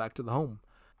 Luke, welcome back to the home."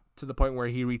 To the point where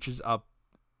he reaches up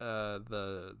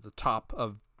the top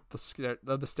of the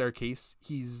staircase.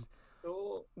 He's,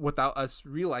 without us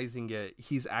realizing it,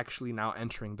 he's actually now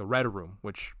entering the red room,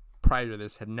 which prior to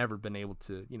this had never been able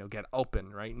to, you know, get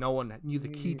open, right? No one knew the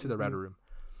key to the red room.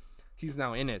 He's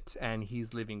now in it, and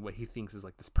he's living what he thinks is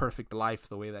like this perfect life,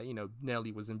 the way that, you know,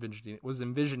 Nelly was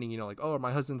envisioning, you know, like, oh,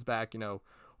 my husband's back, you know,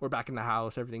 we're back in the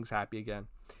house, everything's happy again.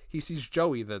 He sees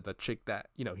Joey, the chick that,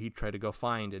 you know, he tried to go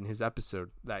find in his episode,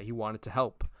 that he wanted to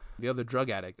help, the other drug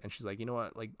addict, and she's like, you know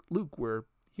what, like, Luke, we're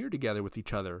here together with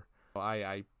each other.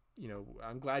 You know,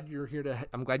 I'm glad you're here to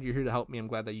help me. I'm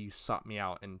glad that you sought me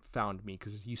out and found me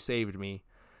because you saved me.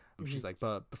 She's like,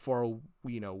 but before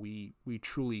we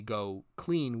truly go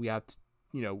clean, we have to,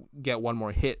 you know, get one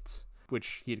more hit,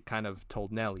 which he had kind of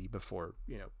told Nelly before.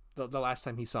 You know, the last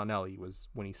time he saw Nelly was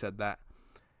when he said that,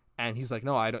 and he's like,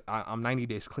 no, I'm 90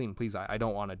 days clean, please. I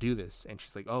don't want to do this. And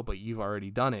she's like, oh, but you've already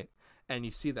done it. And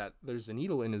you see that there's a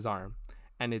needle in his arm,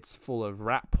 and it's full of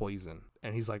rat poison.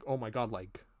 And he's like, oh my god,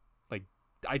 like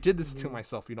I did this to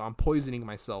myself. You know, I'm poisoning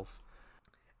myself.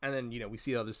 And then, you know, we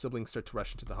see the other siblings start to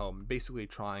rush into the home, basically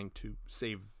trying to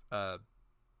save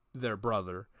their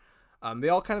brother. They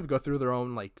all kind of go through their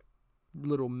own, like,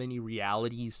 little mini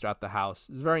realities throughout the house.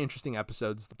 It's very interesting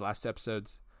episodes, the last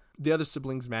episodes. The other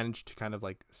siblings managed to kind of,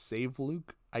 like, save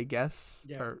Luke, I guess.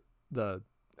 Yeah. Or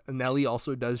Nelly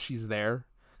also does. She's there.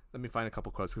 Let me find a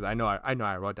couple quotes, because I know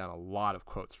I wrote down a lot of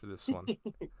quotes for this one.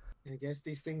 I guess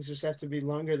these things just have to be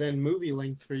longer than movie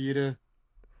length for you to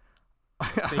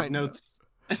take notes.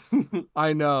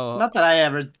 I know. Not that I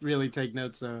ever really take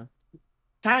notes,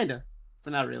 kinda, but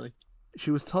not really.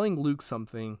 She was telling Luke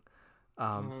something,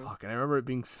 and I remember it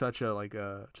being such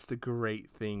a just a great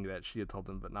thing that she had told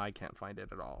him, but now I can't find it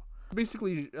at all.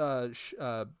 Basically,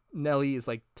 Nelly is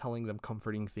like telling them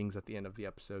comforting things at the end of the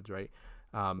episodes, right?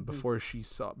 Before she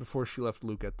left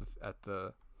Luke at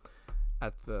the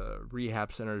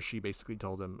rehab center, she basically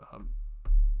told him,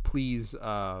 please,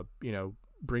 you know,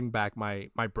 bring back my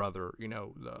brother, you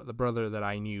know, the brother that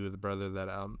I knew, the brother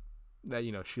that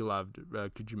you know she loved.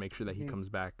 Could you make sure that he comes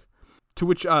back? To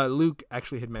which Luke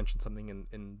actually had mentioned something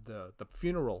in the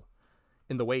funeral,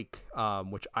 in the wake,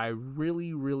 which I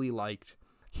really, really liked.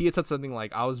 He had said something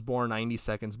like, I was born 90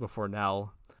 seconds before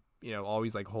Nell, you know,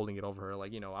 always like holding it over her,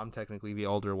 like, you know, I'm technically the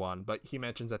older one. But he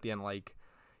mentions at the end, like,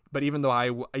 but even though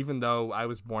I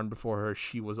was born before her,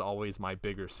 she was always my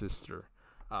bigger sister.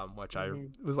 Which I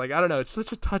was like, I don't know, it's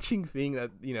such a touching thing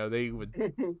that, you know, they would.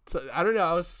 I don't know.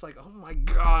 I was just like, oh my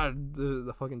god,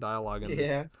 the fucking dialogue in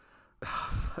this.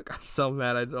 I'm so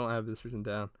mad I don't have this written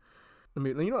down. Let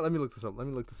me look this up. Let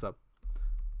me look this up.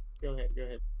 Go ahead. Go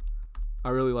ahead. I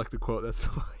really like the quote. That's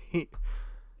why.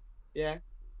 Yeah.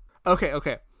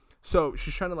 Okay. So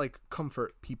she's trying to like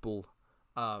comfort people,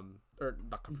 or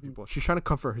not comfort people. She's trying to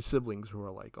comfort her siblings who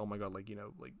are like, oh my god, like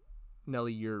like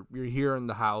Nelly, you're here in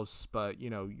the house, but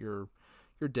you're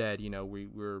dead.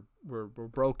 We're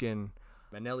broken.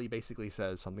 And Nelly basically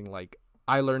says something like,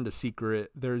 I learned a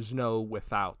secret. There's no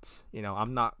without.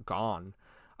 I'm not gone.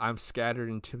 I'm scattered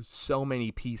into so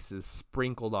many pieces,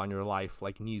 sprinkled on your life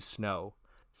like new snow.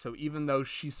 So even though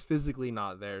she's physically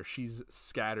not there, she's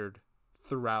scattered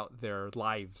throughout their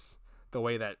lives the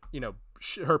way that,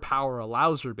 her power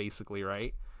allows her, basically,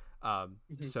 right?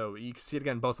 So you can see it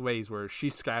again both ways, where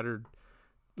she's scattered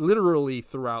literally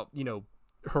throughout,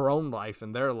 her own life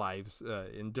and their lives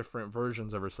in different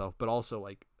versions of herself, but also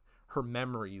like her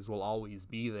memories will always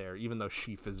be there, even though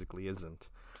she physically isn't.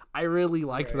 I really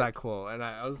liked that quote, and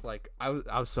I was like, I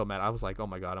was so mad. I was like, oh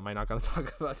my god, am I not going to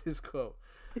talk about this quote?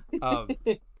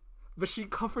 But she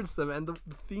comforts them, and the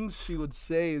things she would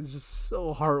say is just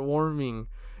so heartwarming.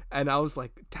 And I was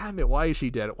like, damn it, why is she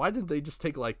dead? Why didn't they just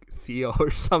take like Theo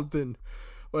or something?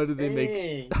 Why did they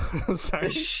make? I'm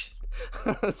sorry.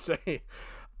 Sorry.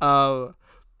 But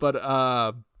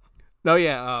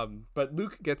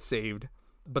Luke gets saved,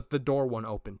 but the door won't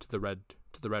open to the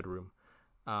red room,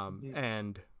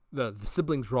 and the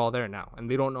siblings are all there now,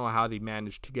 and they don't know how they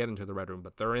managed to get into the red room,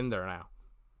 but they're in there now.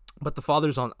 But the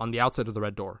father's on the outside of the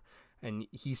red door, and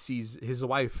he sees his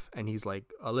wife, and he's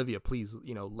like, Olivia, please,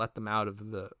 let them out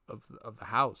of the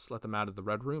house, let them out of the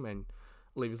red room. And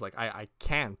Olivia's like, I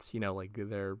can't, like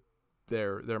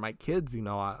they're my kids,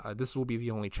 this will be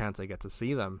the only chance I get to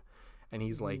see them. And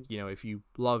he's like, if you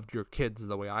loved your kids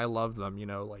the way I love them,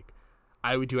 like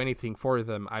I would do anything for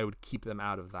them. I would keep them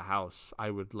out of the house.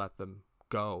 I would let them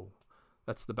go.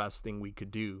 That's the best thing we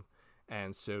could do.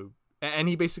 And so, and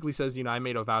he basically says, I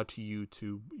made a vow to you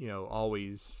to,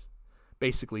 always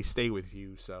basically stay with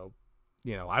you. So,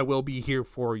 I will be here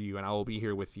for you, and I will be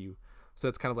here with you. So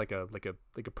it's kind of like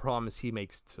a promise he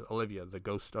makes to Olivia, the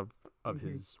ghost of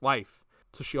his wife.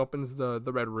 So she opens the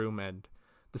red room, and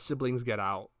the siblings get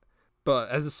out. But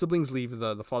as the siblings leave,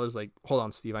 the father's like, hold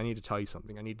on, Steve, I need to tell you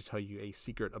something. I need to tell you a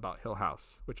secret about Hill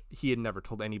House, which he had never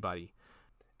told anybody.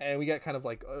 And we get kind of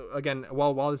like, again,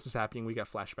 while this is happening, we get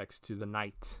flashbacks to the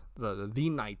night, the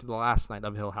last night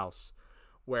of Hill House,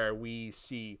 where we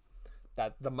see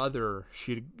that the mother,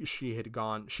 she had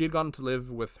gone to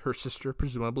live with her sister,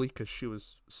 presumably, because she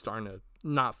was starting to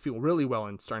not feel really well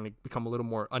and starting to become a little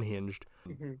more unhinged.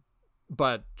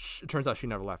 But it turns out she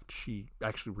never left. She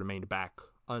actually remained back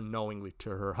unknowingly to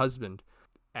her husband,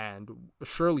 and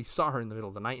Shirley saw her in the middle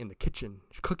of the night in the kitchen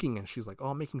cooking, and she's like,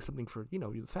 oh, I'm making something for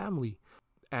the family.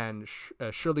 And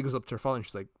Shirley goes up to her father, and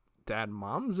she's like, Dad,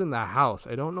 Mom's in the house.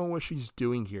 I don't know what she's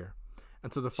doing here.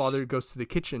 And so the father goes to the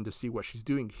kitchen to see what she's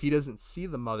doing. He doesn't see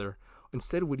the mother.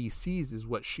 Instead, what he sees is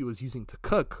what she was using to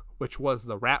cook, which was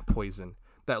the rat poison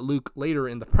that Luke later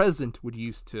in the present would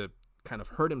use to kind of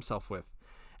hurt himself with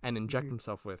and inject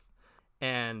himself with.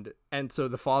 And so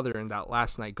the father in that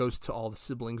last night goes to all the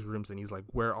siblings' rooms, and he's like,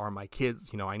 where are my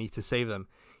kids? I need to save them.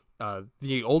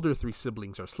 The older three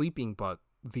siblings are sleeping, but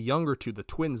the younger two, the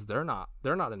twins, they're not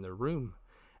in their room.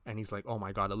 And he's like, oh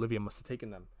my god, Olivia must have taken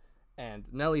them. And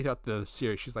Nellie throughout the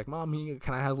series, she's like, Mom,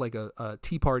 can I have like a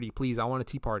tea party, please? I want a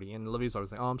tea party. And Olivia's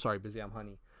always like, oh, I'm sorry, busy, I'm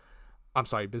honey. I'm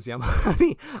sorry, busy, I'm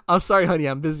honey. I'm sorry, honey,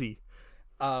 I'm busy.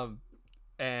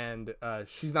 And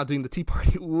she's not doing the tea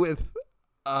party with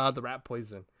the rat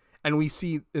poison. And we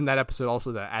see in that episode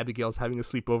also that Abigail's having a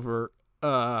sleepover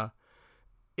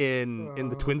in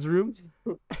the twins' room.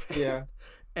 Yeah.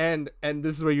 And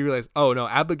this is where you realize, oh no,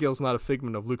 Abigail's not a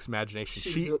figment of Luke's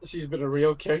imagination. She's been a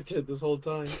real character this whole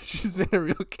time. She's been a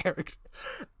real character.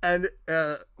 And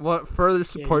what further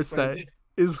supports that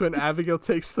is when Abigail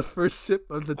takes the first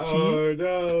sip of the tea. Oh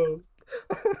no.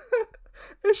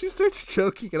 And she starts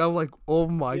choking, and I'm like, oh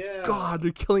my god,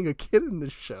 they're killing a kid in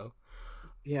this show.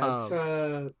 Yeah,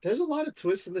 it's there's a lot of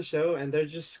twists in the show, and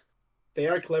they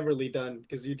are cleverly done,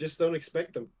 because you just don't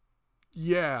expect them.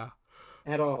 Yeah.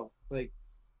 At all. Like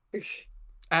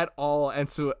at all. And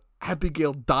so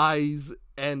Abigail dies,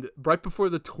 and right before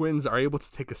the twins are able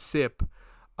to take a sip,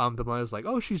 the mother's like,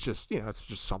 oh, she's just, it's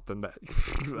just something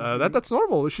that that's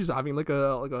normal. She's having like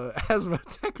a asthma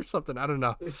attack or something. I don't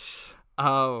know.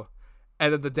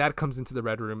 And then the dad comes into the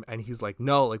red room, and he's like,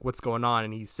 no, like, what's going on?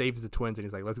 And he saves the twins, and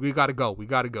he's like, we gotta go.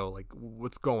 Like,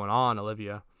 what's going on,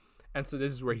 Olivia? And so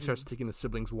this is where he starts taking the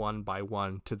siblings one by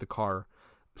one to the car.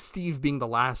 Steve being the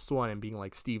last one and being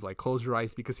like, Steve, like, close your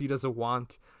eyes, because he doesn't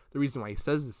want the reason why he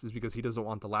says this is because he doesn't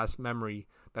want the last memory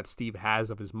that Steve has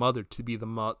of his mother to be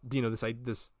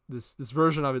this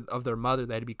version of their mother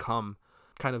that had become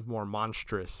kind of more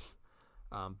monstrous.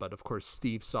 But of course,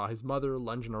 Steve saw his mother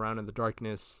lunging around in the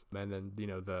darkness, and then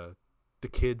the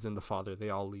kids and the father, they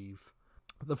all leave.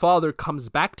 The father comes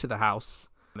back to the house,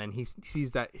 and he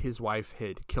sees that his wife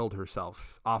had killed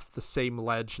herself off the same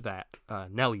ledge that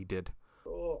Nellie did.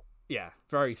 Oh. Yeah,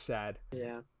 very sad.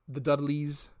 Yeah. The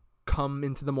Dudleys come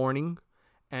into the morning,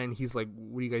 and he's like,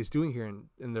 "What are you guys doing here?"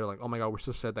 And they're like, "Oh my God, we're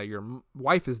so sad that your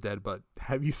wife is dead. But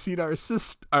have you seen our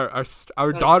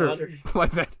daughter?" My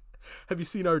bad. Have you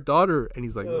seen our daughter? And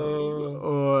he's like,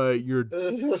 your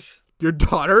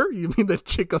daughter? You mean the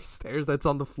chick upstairs that's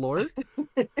on the floor?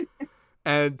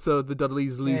 And so the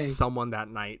Dudleys lose someone that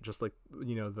night, just like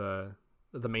the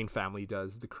main family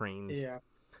does, the Cranes. Yeah.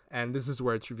 And this is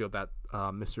where it's revealed that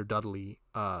Mr. Dudley,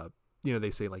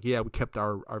 they say like, we kept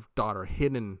our daughter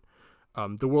hidden.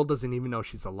 The world doesn't even know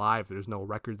she's alive. There's no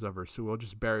records of her, so we'll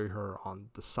just bury her on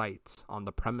the site, on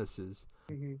the premises.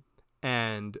 Mm-hmm.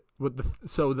 And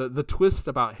the twist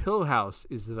about Hill House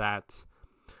is that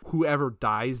whoever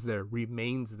dies there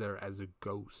remains there as a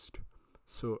ghost.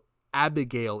 So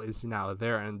Abigail is now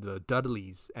there, and the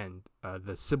Dudleys and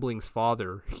the siblings'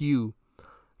 father Hugh,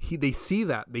 they see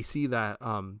that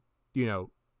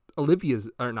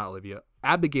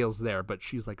Abigail's there, but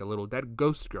she's like a little dead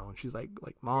ghost girl, and she's like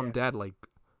Mom, Dad, like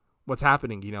what's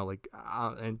happening,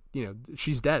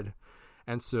 she's dead.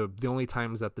 And so the only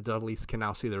times that the Dudleys can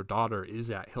now see their daughter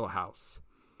is at Hill House.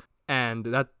 And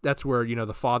that's where,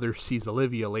 the father sees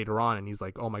Olivia later on, and he's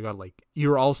like, oh my God, like,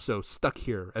 you're also stuck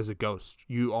here as a ghost.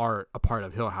 You are a part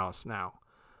of Hill House now.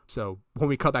 So when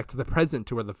we cut back to the present,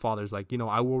 to where the father's like,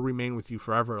 I will remain with you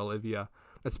forever, Olivia.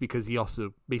 That's because he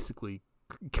also basically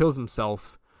kills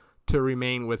himself to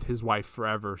remain with his wife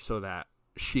forever, so that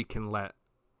she can let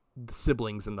the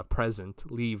siblings in the present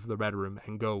leave the Red Room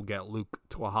and go get Luke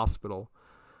to a hospital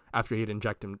after he had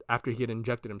injected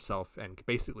himself and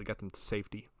basically get them to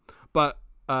safety. But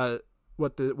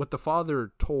what the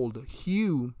father told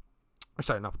Hugh, or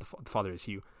sorry, not the father is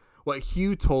Hugh. What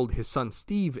Hugh told his son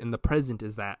Steve in the present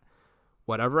is that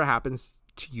whatever happens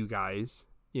to you guys,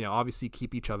 obviously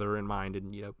keep each other in mind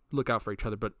and look out for each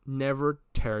other, but never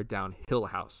tear down Hill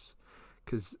House,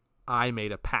 because I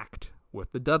made a pact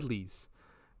with the Dudleys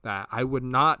that I would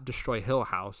not destroy Hill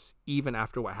House, even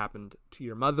after what happened to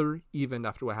your mother, even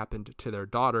after what happened to their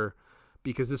daughter,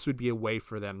 because this would be a way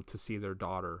for them to see their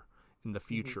daughter in the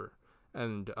future.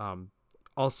 Mm-hmm. And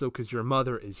also because your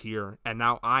mother is here, and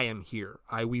now I am here.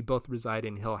 We both reside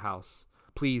in Hill House.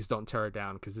 Please don't tear it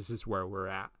down, because this is where we're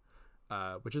at.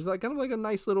 Which is like kind of like a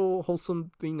nice little wholesome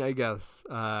thing, I guess.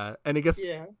 And it gets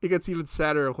even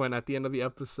sadder when at the end of the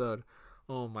episode,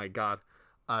 oh my God,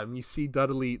 you see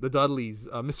the Dudleys,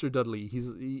 Mr. Dudley.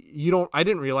 I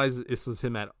didn't realize this was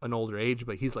him at an older age,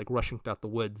 but he's like rushing out the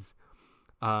woods,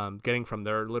 getting from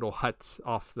their little hut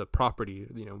off the property,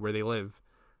 where they live,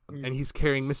 and he's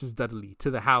carrying Mrs. Dudley to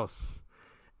the house.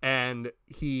 And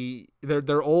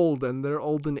they're old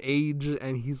in age,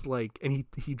 and he's like, and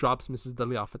he drops Mrs.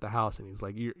 Dudley off at the house, and he's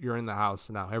like, you're in the house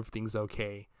now, everything's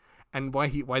okay. And why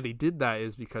they did that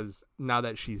is because now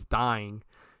that she's dying,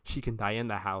 she can die in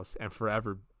the house and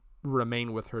forever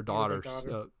remain with her daughter.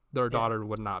 So their daughter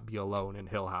would not be alone in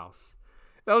Hill House.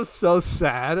 That was so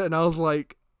sad, and I was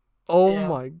like, oh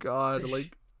my God,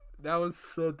 like that was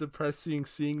so depressing,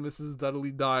 seeing Mrs.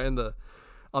 Dudley die on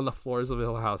the floors of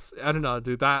Hill House. I don't know,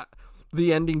 dude. The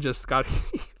ending just got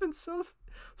even so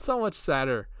much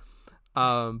sadder.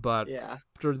 But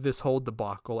after this whole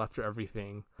debacle, after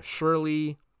everything,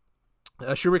 Shirley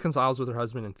reconciles with her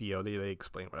husband and Theo. They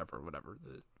explain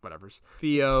whatever's.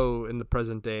 Theo in the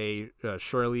present day,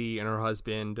 Shirley and her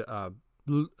husband.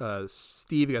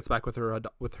 Steve gets back with her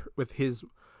with his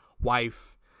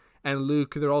wife, and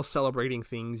Luke. They're all celebrating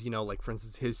things. Like for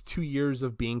instance, his 2 years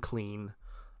of being clean.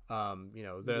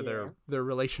 Their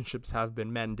relationships have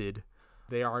been mended.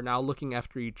 They are now looking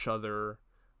after each other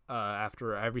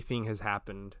after everything has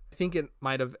happened. I think it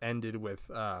might have ended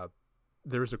with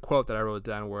there's a quote that I wrote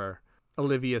down where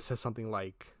Olivia says something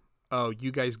like, "Oh,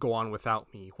 you guys go on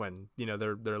without me," when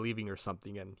they're leaving or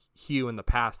something, and Hugh in the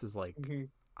past is like, mm-hmm.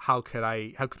 How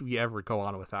could we ever go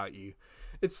on without you?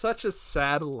 It's such a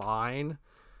sad line.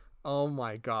 Oh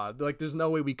my God, like there's no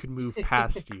way we could move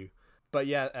past you. But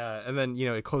and then,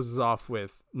 it closes off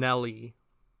with Nellie,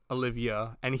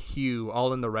 Olivia, and Hugh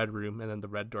all in the Red Room, and then the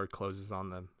red door closes on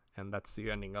them. And that's the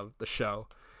ending of the show.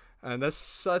 And that's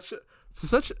such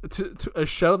a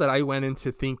show that I went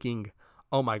into thinking,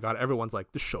 oh my God, everyone's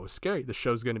like, the show is scary. The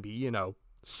show's going to be,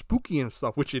 spooky and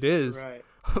stuff, which it is. Right.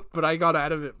 But I got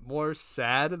out of it more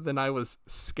sad than I was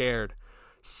scared.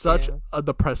 Such a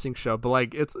depressing show, but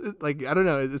like like I don't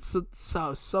know, it's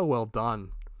so well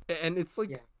done, and it's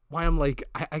like why I'm like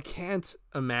I can't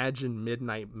imagine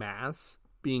Midnight Mass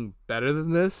being better than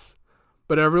this.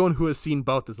 But everyone who has seen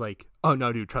both is like, oh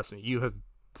no, dude, trust me,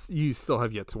 you still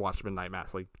have yet to watch Midnight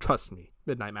Mass. Like, trust me,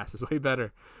 Midnight Mass is way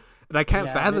better, and I can't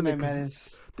fathom it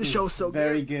because the show's so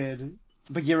very good.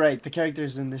 But you're right, the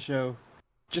characters in the show,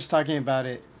 just talking about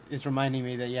it is reminding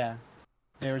me that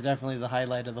they were definitely the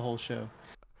highlight of the whole show.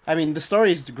 I mean, the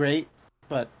story is great,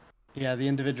 but the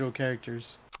individual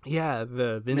characters. Yeah,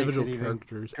 the individual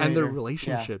characters and their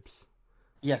relationships.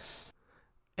 Yeah. Yes.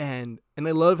 And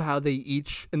I love how they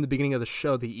each, in the beginning of the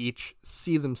show, they each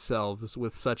see themselves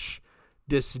with such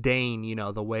disdain. You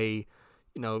know, the way,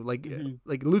 you know,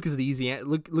 like Luke is the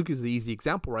easy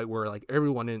example, right? Where like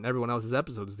everyone in everyone else's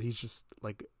episodes, he's just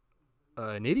like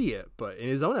an idiot, but in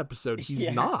his own episode,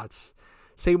 he's not.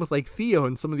 Same with like Theo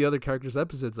and some of the other characters'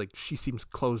 episodes, like she seems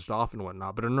closed off and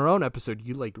whatnot. But in her own episode,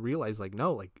 you like realize like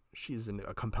no, like she's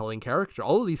a compelling character.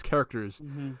 All of these characters,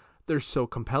 they're so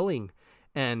compelling.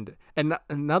 And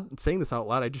not saying this out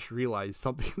loud, I just realized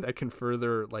something that can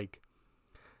further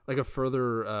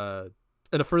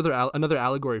another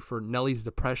allegory for Nellie's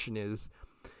depression is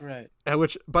right.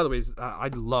 Which, by the way, I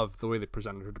love the way they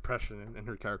presented her depression and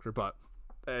her character. But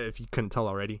if you couldn't tell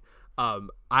already,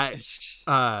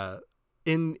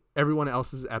 in everyone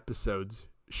else's episodes,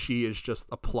 she is just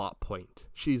a plot point.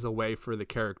 She's a way for the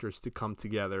characters to come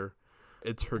together.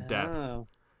 It's her death.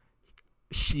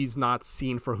 She's not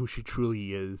seen for who she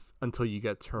truly is until you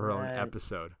get to her own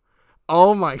episode.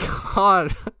 Oh my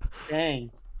god.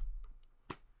 Dang.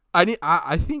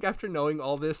 I think after knowing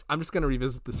all this, I'm just gonna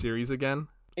revisit the series again.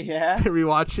 Yeah.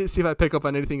 Rewatch it, see if I pick up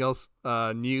on anything else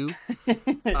new.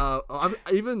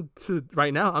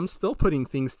 Right now, I'm still putting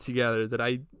things together that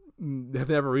I have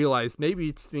never realized. Maybe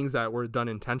it's things that were done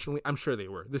intentionally. I'm sure they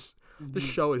were. This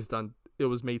show is done. It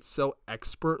was made so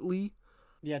expertly.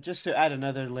 Yeah, just to add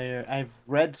another layer, I've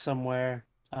read somewhere,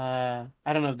 I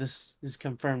don't know if this is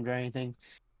confirmed or anything,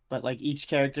 but like each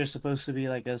character is supposed to be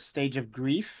like a stage of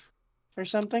grief or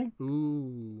something.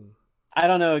 Ooh. I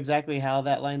don't know exactly how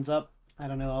that lines up. I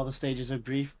don't know all the stages of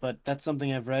grief, but that's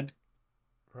something I've read.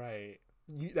 Right.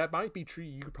 That might be true.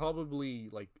 You could probably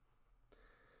like...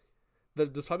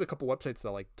 There's probably a couple websites that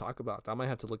like talk about that. I might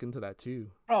have to look into that too.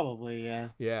 Probably, yeah.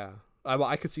 Yeah.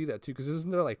 I could see that too, because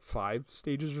isn't there like 5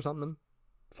 stages or something?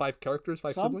 5 characters,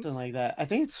 5 something siblings? like that. I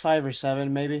think it's 5 or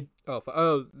 7, maybe.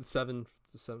 Seven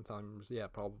times. Yeah,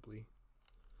 probably.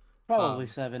 Probably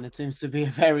 7. It seems to be a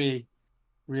very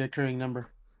reoccurring number.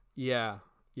 Yeah.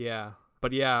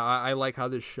 But yeah, I like how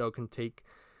this show can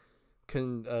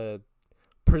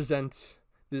present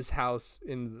this house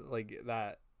in like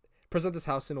that. Present this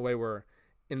house in a way where,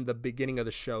 in the beginning of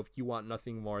the show, you want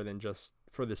nothing more than just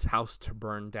for this house to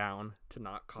burn down, to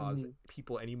not cause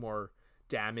people any more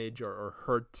damage or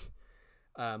hurt.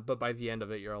 But by the end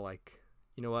of it, you're like,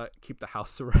 you know what? Keep the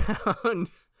house around.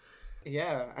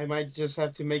 Yeah, I might just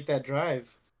have to make that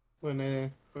drive when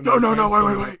No,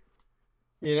 wait.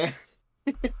 You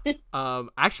know?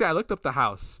 Actually, I looked up the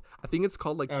house. I think it's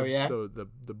called like the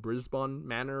Brisbane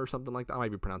Manor or something like that. I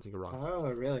might be pronouncing it wrong. Oh,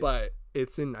 really? But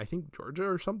it's in, I think, Georgia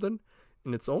or something,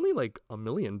 and it's only like $1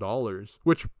 million.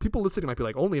 Which people listening might be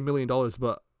like, only $1 million,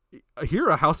 but here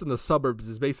a house in the suburbs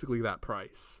is basically that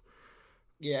price.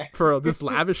 Yeah. For this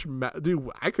lavish, dude,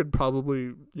 I could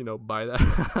probably buy that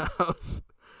house.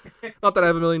 Not that I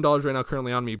have $1 million right now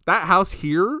currently on me. That house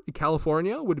here in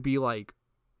California would be like.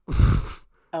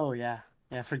 Oh yeah,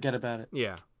 forget about it.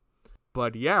 Yeah.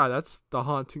 But yeah, that's The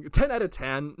Haunting. 10 out of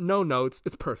 10. No notes.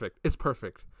 It's perfect.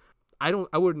 I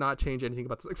would not change anything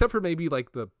about this, except for maybe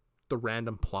like the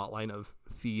random plot line of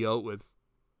Theo with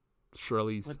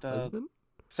Shirley's husband.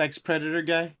 Sex predator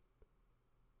guy.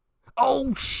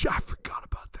 Oh shit! I forgot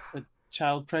about that. The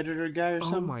child predator guy or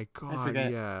something. Oh my god! I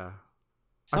forget. Yeah.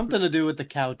 Something to do with the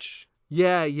couch.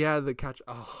 Yeah, the couch.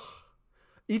 Oh.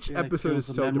 Each episode is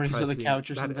so depressing. Of the couch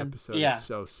or that something. Episode is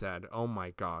so sad. Oh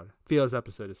my god. Theo's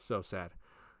episode is so sad.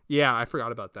 Yeah, I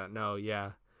forgot about that. No,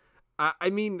 yeah. I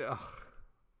mean,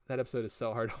 that episode is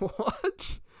so hard to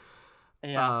watch.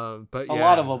 Yeah. But a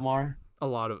lot of them are.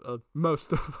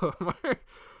 Most of them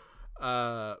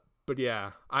are. But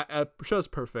yeah, show's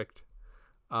perfect.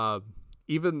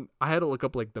 Even I had to look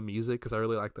up like the music because I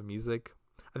really like the music.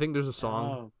 I think there's a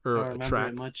song or a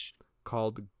track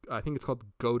called, I think it's called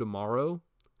Go Tomorrow.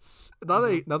 Now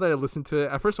that I listened to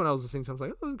it, at first when I was listening to it, I was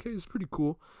like, oh, okay, it's pretty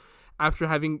cool. After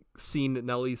having seen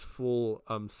Nellie's full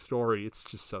story, it's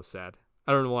just so sad.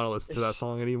 I don't want to listen to that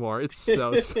song anymore. It's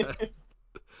so sad.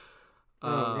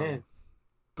 Oh man.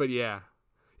 But yeah.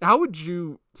 How would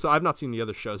you... So I've not seen the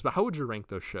other shows, but how would you rank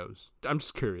those shows? I'm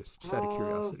just curious, just out of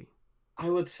curiosity. I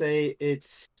would say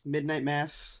it's Midnight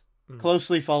Mass, Mm.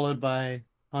 closely followed by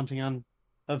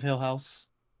of Hill House,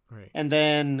 Right. and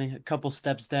then a couple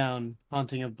steps down,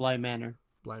 Haunting of Bly Manor.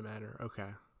 Bly Manor, okay.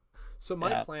 So my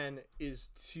Yeah. plan is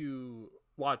to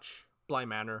watch Bly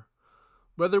Manor.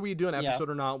 Whether we do an episode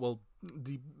or not,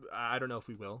 I don't know if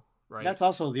we will, right? That's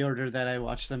also the order that I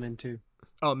watched them into.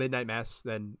 Oh, Midnight Mass,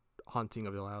 then Haunting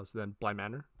of Hill House, then Bly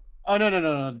Manor? Oh no.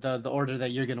 The order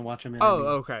that you're gonna watch them in. Oh,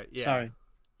 okay. Yeah. Sorry.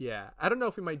 Yeah. I don't know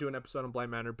if we might do an episode on Bly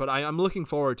Manor, but I'm looking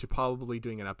forward to probably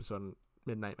doing an episode on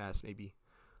Midnight Mass, maybe.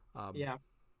 Yeah.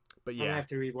 But I'm gonna yeah. have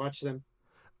to rewatch them.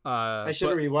 I should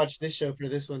have rewatched this show for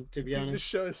this one, to be honest. This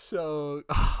show is so...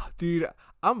 dude,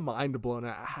 I'm mind blown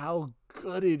at how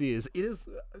good it is. It is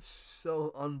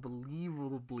so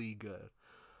unbelievably good.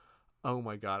 Oh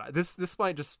my god. This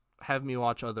might just have me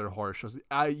watch other horror shows.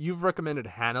 You've recommended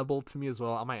Hannibal to me as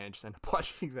well. I might just end up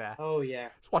watching that. Oh yeah.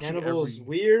 Watching Hannibal is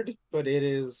weird, but it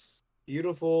is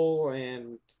beautiful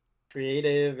and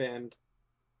creative and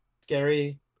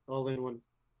scary all in one.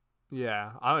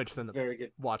 Yeah, I might just end up Very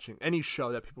good. watching any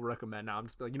show that people recommend now. I'm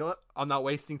just like, you know what? I'm not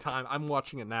wasting time. I'm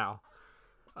watching it now.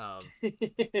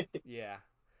 Yeah.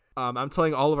 I'm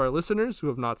telling all of our listeners who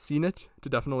have not seen it to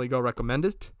definitely go recommend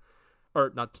it.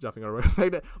 Or not to definitely go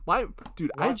recommend it.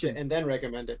 Watch it and then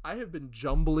recommend it. I have been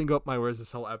jumbling up my words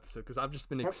this whole episode because I've just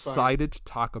been excited to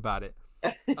talk about it.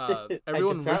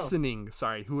 Everyone listening,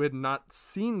 who had not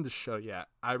seen the show yet,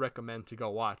 I recommend to go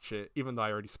watch it, even though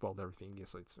I already spoiled everything.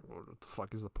 Yes, what the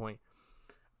fuck is the point?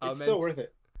 It's still worth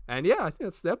it. And yeah, I think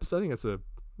that's the episode. I think it's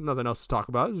nothing else to talk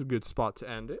about. It's a good spot to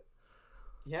end it.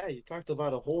 Yeah, you talked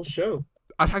about a whole show.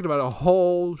 I talked about a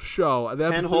whole show.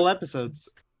 10 whole episodes.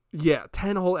 Yeah,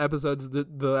 10 whole episodes.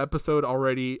 The episode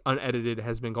already unedited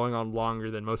has been going on longer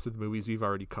than most of the movies we've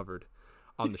already covered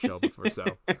on the show before. So,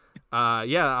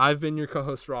 yeah, I've been your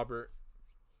co-host, Robert.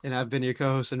 And I've been your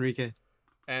co-host, Enrique.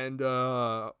 And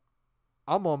I'm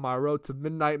on my road to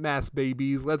Midnight Mass,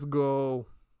 babies. Let's go.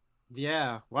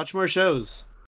 Yeah, watch more shows.